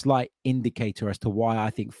sort of slight indicator as to why I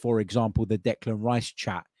think, for example, the Declan Rice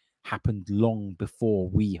chat happened long before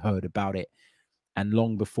we heard about it and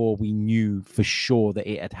long before we knew for sure that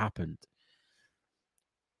it had happened.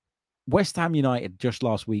 West Ham United just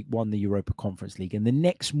last week won the Europa Conference League, and the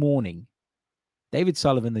next morning, David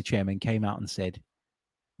Sullivan, the chairman, came out and said,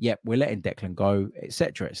 yep, we're letting Declan go,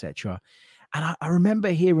 etc., etc. And I remember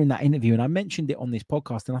hearing that interview, and I mentioned it on this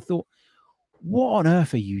podcast, and I thought, what on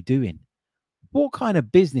earth are you doing? What kind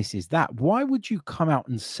of business is that? Why would you come out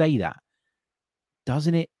and say that?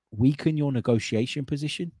 Doesn't it weaken your negotiation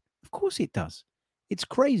position? Of course it does. It's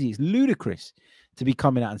crazy. It's ludicrous to be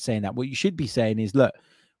coming out and saying that. What you should be saying is, look,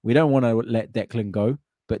 we don't want to let Declan go,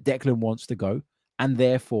 but Declan wants to go. And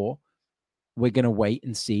therefore, we're going to wait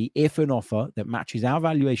and see if an offer that matches our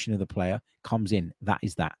valuation of the player comes in. That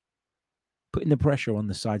is that. Putting the pressure on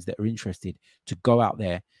the sides that are interested to go out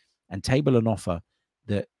there and table an offer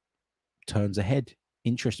that turns ahead,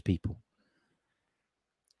 interests people.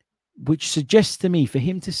 which suggests to me for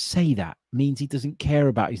him to say that means he doesn't care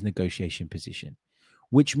about his negotiation position,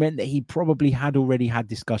 which meant that he probably had already had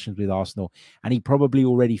discussions with Arsenal, and he probably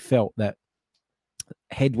already felt that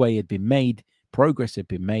headway had been made, progress had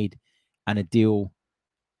been made, and a deal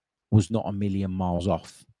was not a million miles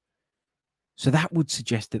off. So that would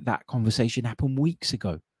suggest that that conversation happened weeks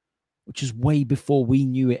ago, which is way before we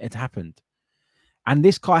knew it had happened. And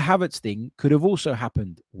this Kai Havertz thing could have also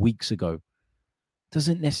happened weeks ago.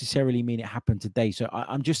 Doesn't necessarily mean it happened today. So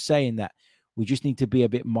I'm just saying that we just need to be a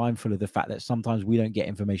bit mindful of the fact that sometimes we don't get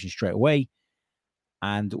information straight away,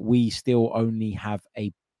 and we still only have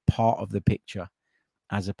a part of the picture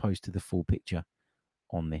as opposed to the full picture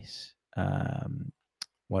on this.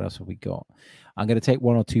 What else have we got? I'm going to take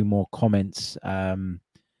one or two more comments, and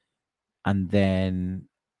then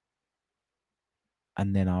I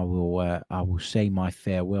will say my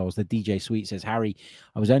farewells. The DJ Sweet says, Harry,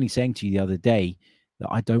 I was only saying to you the other day that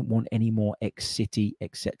I don't want any more ex-City,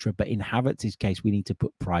 etc. But in Havertz's case, we need to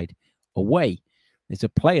put pride away. There's a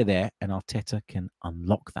player there, and Arteta can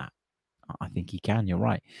unlock that. I think he can. You're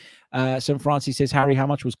right. St. Francis says, Harry, how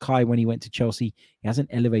much was Kai when he went to Chelsea? He hasn't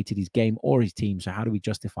elevated his game or his team. So how do we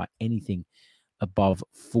justify anything above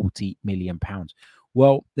 £40 million?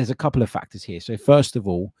 Well, there's a couple of factors here. So first of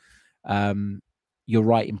all, you're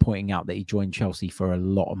right in pointing out that he joined Chelsea for a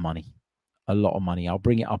lot of money. A lot of money. I'll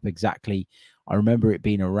bring it up exactly. I remember it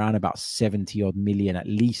being around about 70 odd million at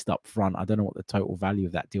least up front. I don't know what the total value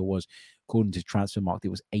of that deal was. According to Transfermarkt, it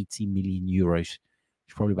was 80 million euros.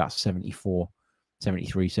 It's probably about 74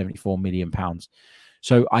 million pounds.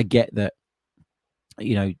 So I get that,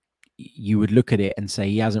 you know, you would look at it and say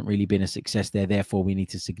he hasn't really been a success there. Therefore, we need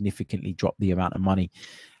to significantly drop the amount of money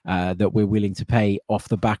that we're willing to pay off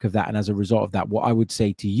the back of that. And as a result of that, what I would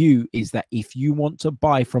say to you is that if you want to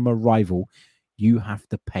buy from a rival, you have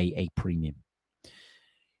to pay a premium.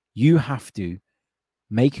 You have to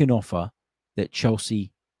make an offer that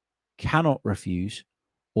Chelsea cannot refuse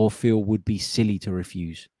or feel would be silly to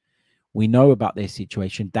refuse. We know about their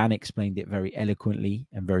situation. Dan explained it very eloquently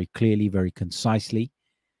and very clearly, very concisely.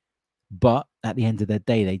 But at the end of the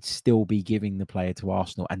day, they'd still be giving the player to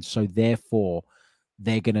Arsenal. And so therefore,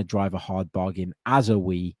 they're going to drive a hard bargain, as are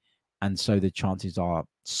we. And so the chances are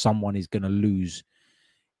someone is going to lose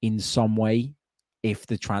in some way if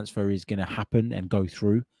the transfer is going to happen and go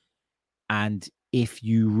through. And if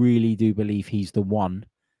you really do believe he's the one,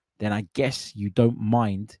 then I guess you don't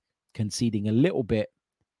mind conceding a little bit.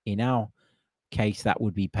 In our case, that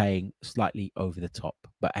would be paying slightly over the top.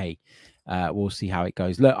 But hey, we'll see how it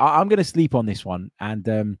goes. Look, I'm going to sleep on this one. And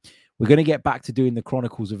we're going to get back to doing the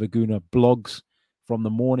Chronicles of Aguna blogs from the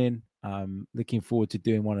morning. Looking forward to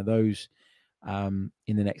doing one of those in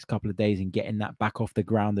the next couple of days and getting that back off the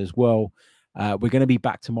ground as well. We're going to be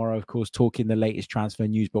back tomorrow, of course, talking the latest transfer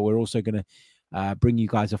news, but we're also going to bring you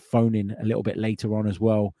guys a phone in a little bit later on as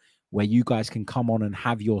well, where you guys can come on and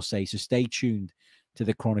have your say. So stay tuned to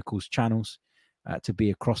the Chronicles channels to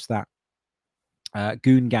be across that.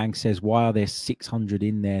 Goon Gang says, why are there 600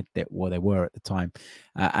 in there? Well, there were at the time,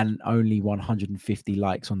 and only 150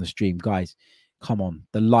 likes on the stream. Guys, come on.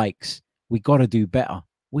 The likes, we got to do better.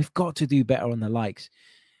 We've got to do better on the likes.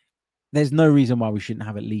 There's no reason why we shouldn't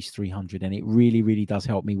have at least 300, and it really, really does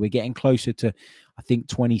help me. We're getting closer to, I think,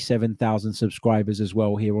 27,000 subscribers as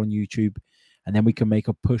well here on YouTube, and then we can make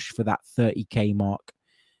a push for that 30K mark.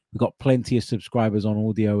 We've got plenty of subscribers on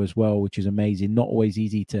audio as well, which is amazing. Not always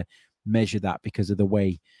easy to measure that because of the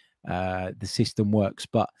way the system works.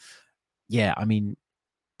 But yeah, I mean,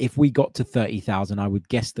 if we got to 30,000, I would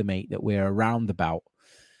guesstimate that we're around about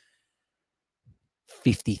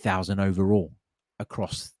 50,000 overall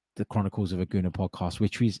across the Chronicles of Aguna podcast,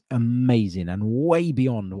 which is amazing and way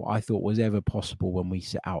beyond what I thought was ever possible when we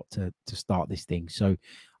set out to start this thing. So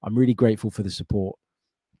I'm really grateful for the support,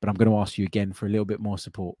 but I'm going to ask you again for a little bit more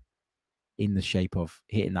support in the shape of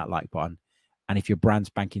hitting that like button. And if you're brand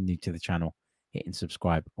spanking new to the channel, hitting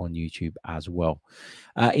subscribe on YouTube as well.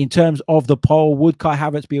 In terms of the poll, would Kai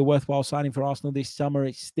Havertz be a worthwhile signing for Arsenal this summer?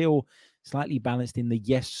 It's still slightly balanced in the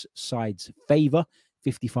yes side's favour.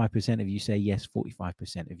 55% of you say yes,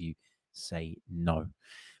 45% of you say no.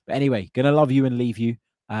 But anyway, going to love you and leave you.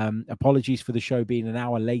 Apologies for the show being an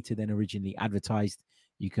hour later than originally advertised.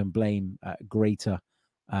 You can blame Greater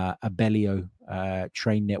Abellio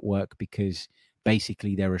train network because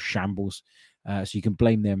basically they're a shambles. So you can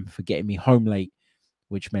blame them for getting me home late,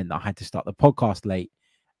 which meant that I had to start the podcast late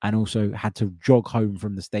and also had to jog home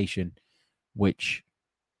from the station, which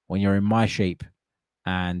when you're in my shape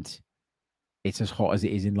and it's as hot as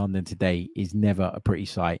it is in London today is never a pretty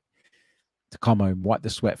sight. To come home, wipe the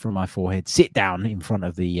sweat from my forehead, sit down in front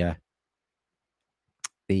of the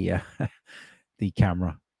the the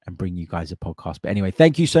camera and bring you guys a podcast. But anyway,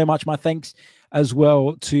 thank you so much. My thanks as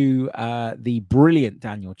well to the brilliant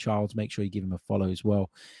Daniel Childs. Make sure you give him a follow as well.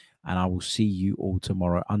 And I will see you all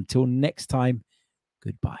tomorrow. Until next time,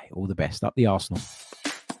 goodbye. All the best. Up the Arsenal.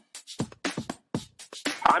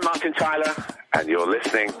 I'm Martin Tyler, and you're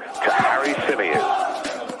listening to Harry Symeou.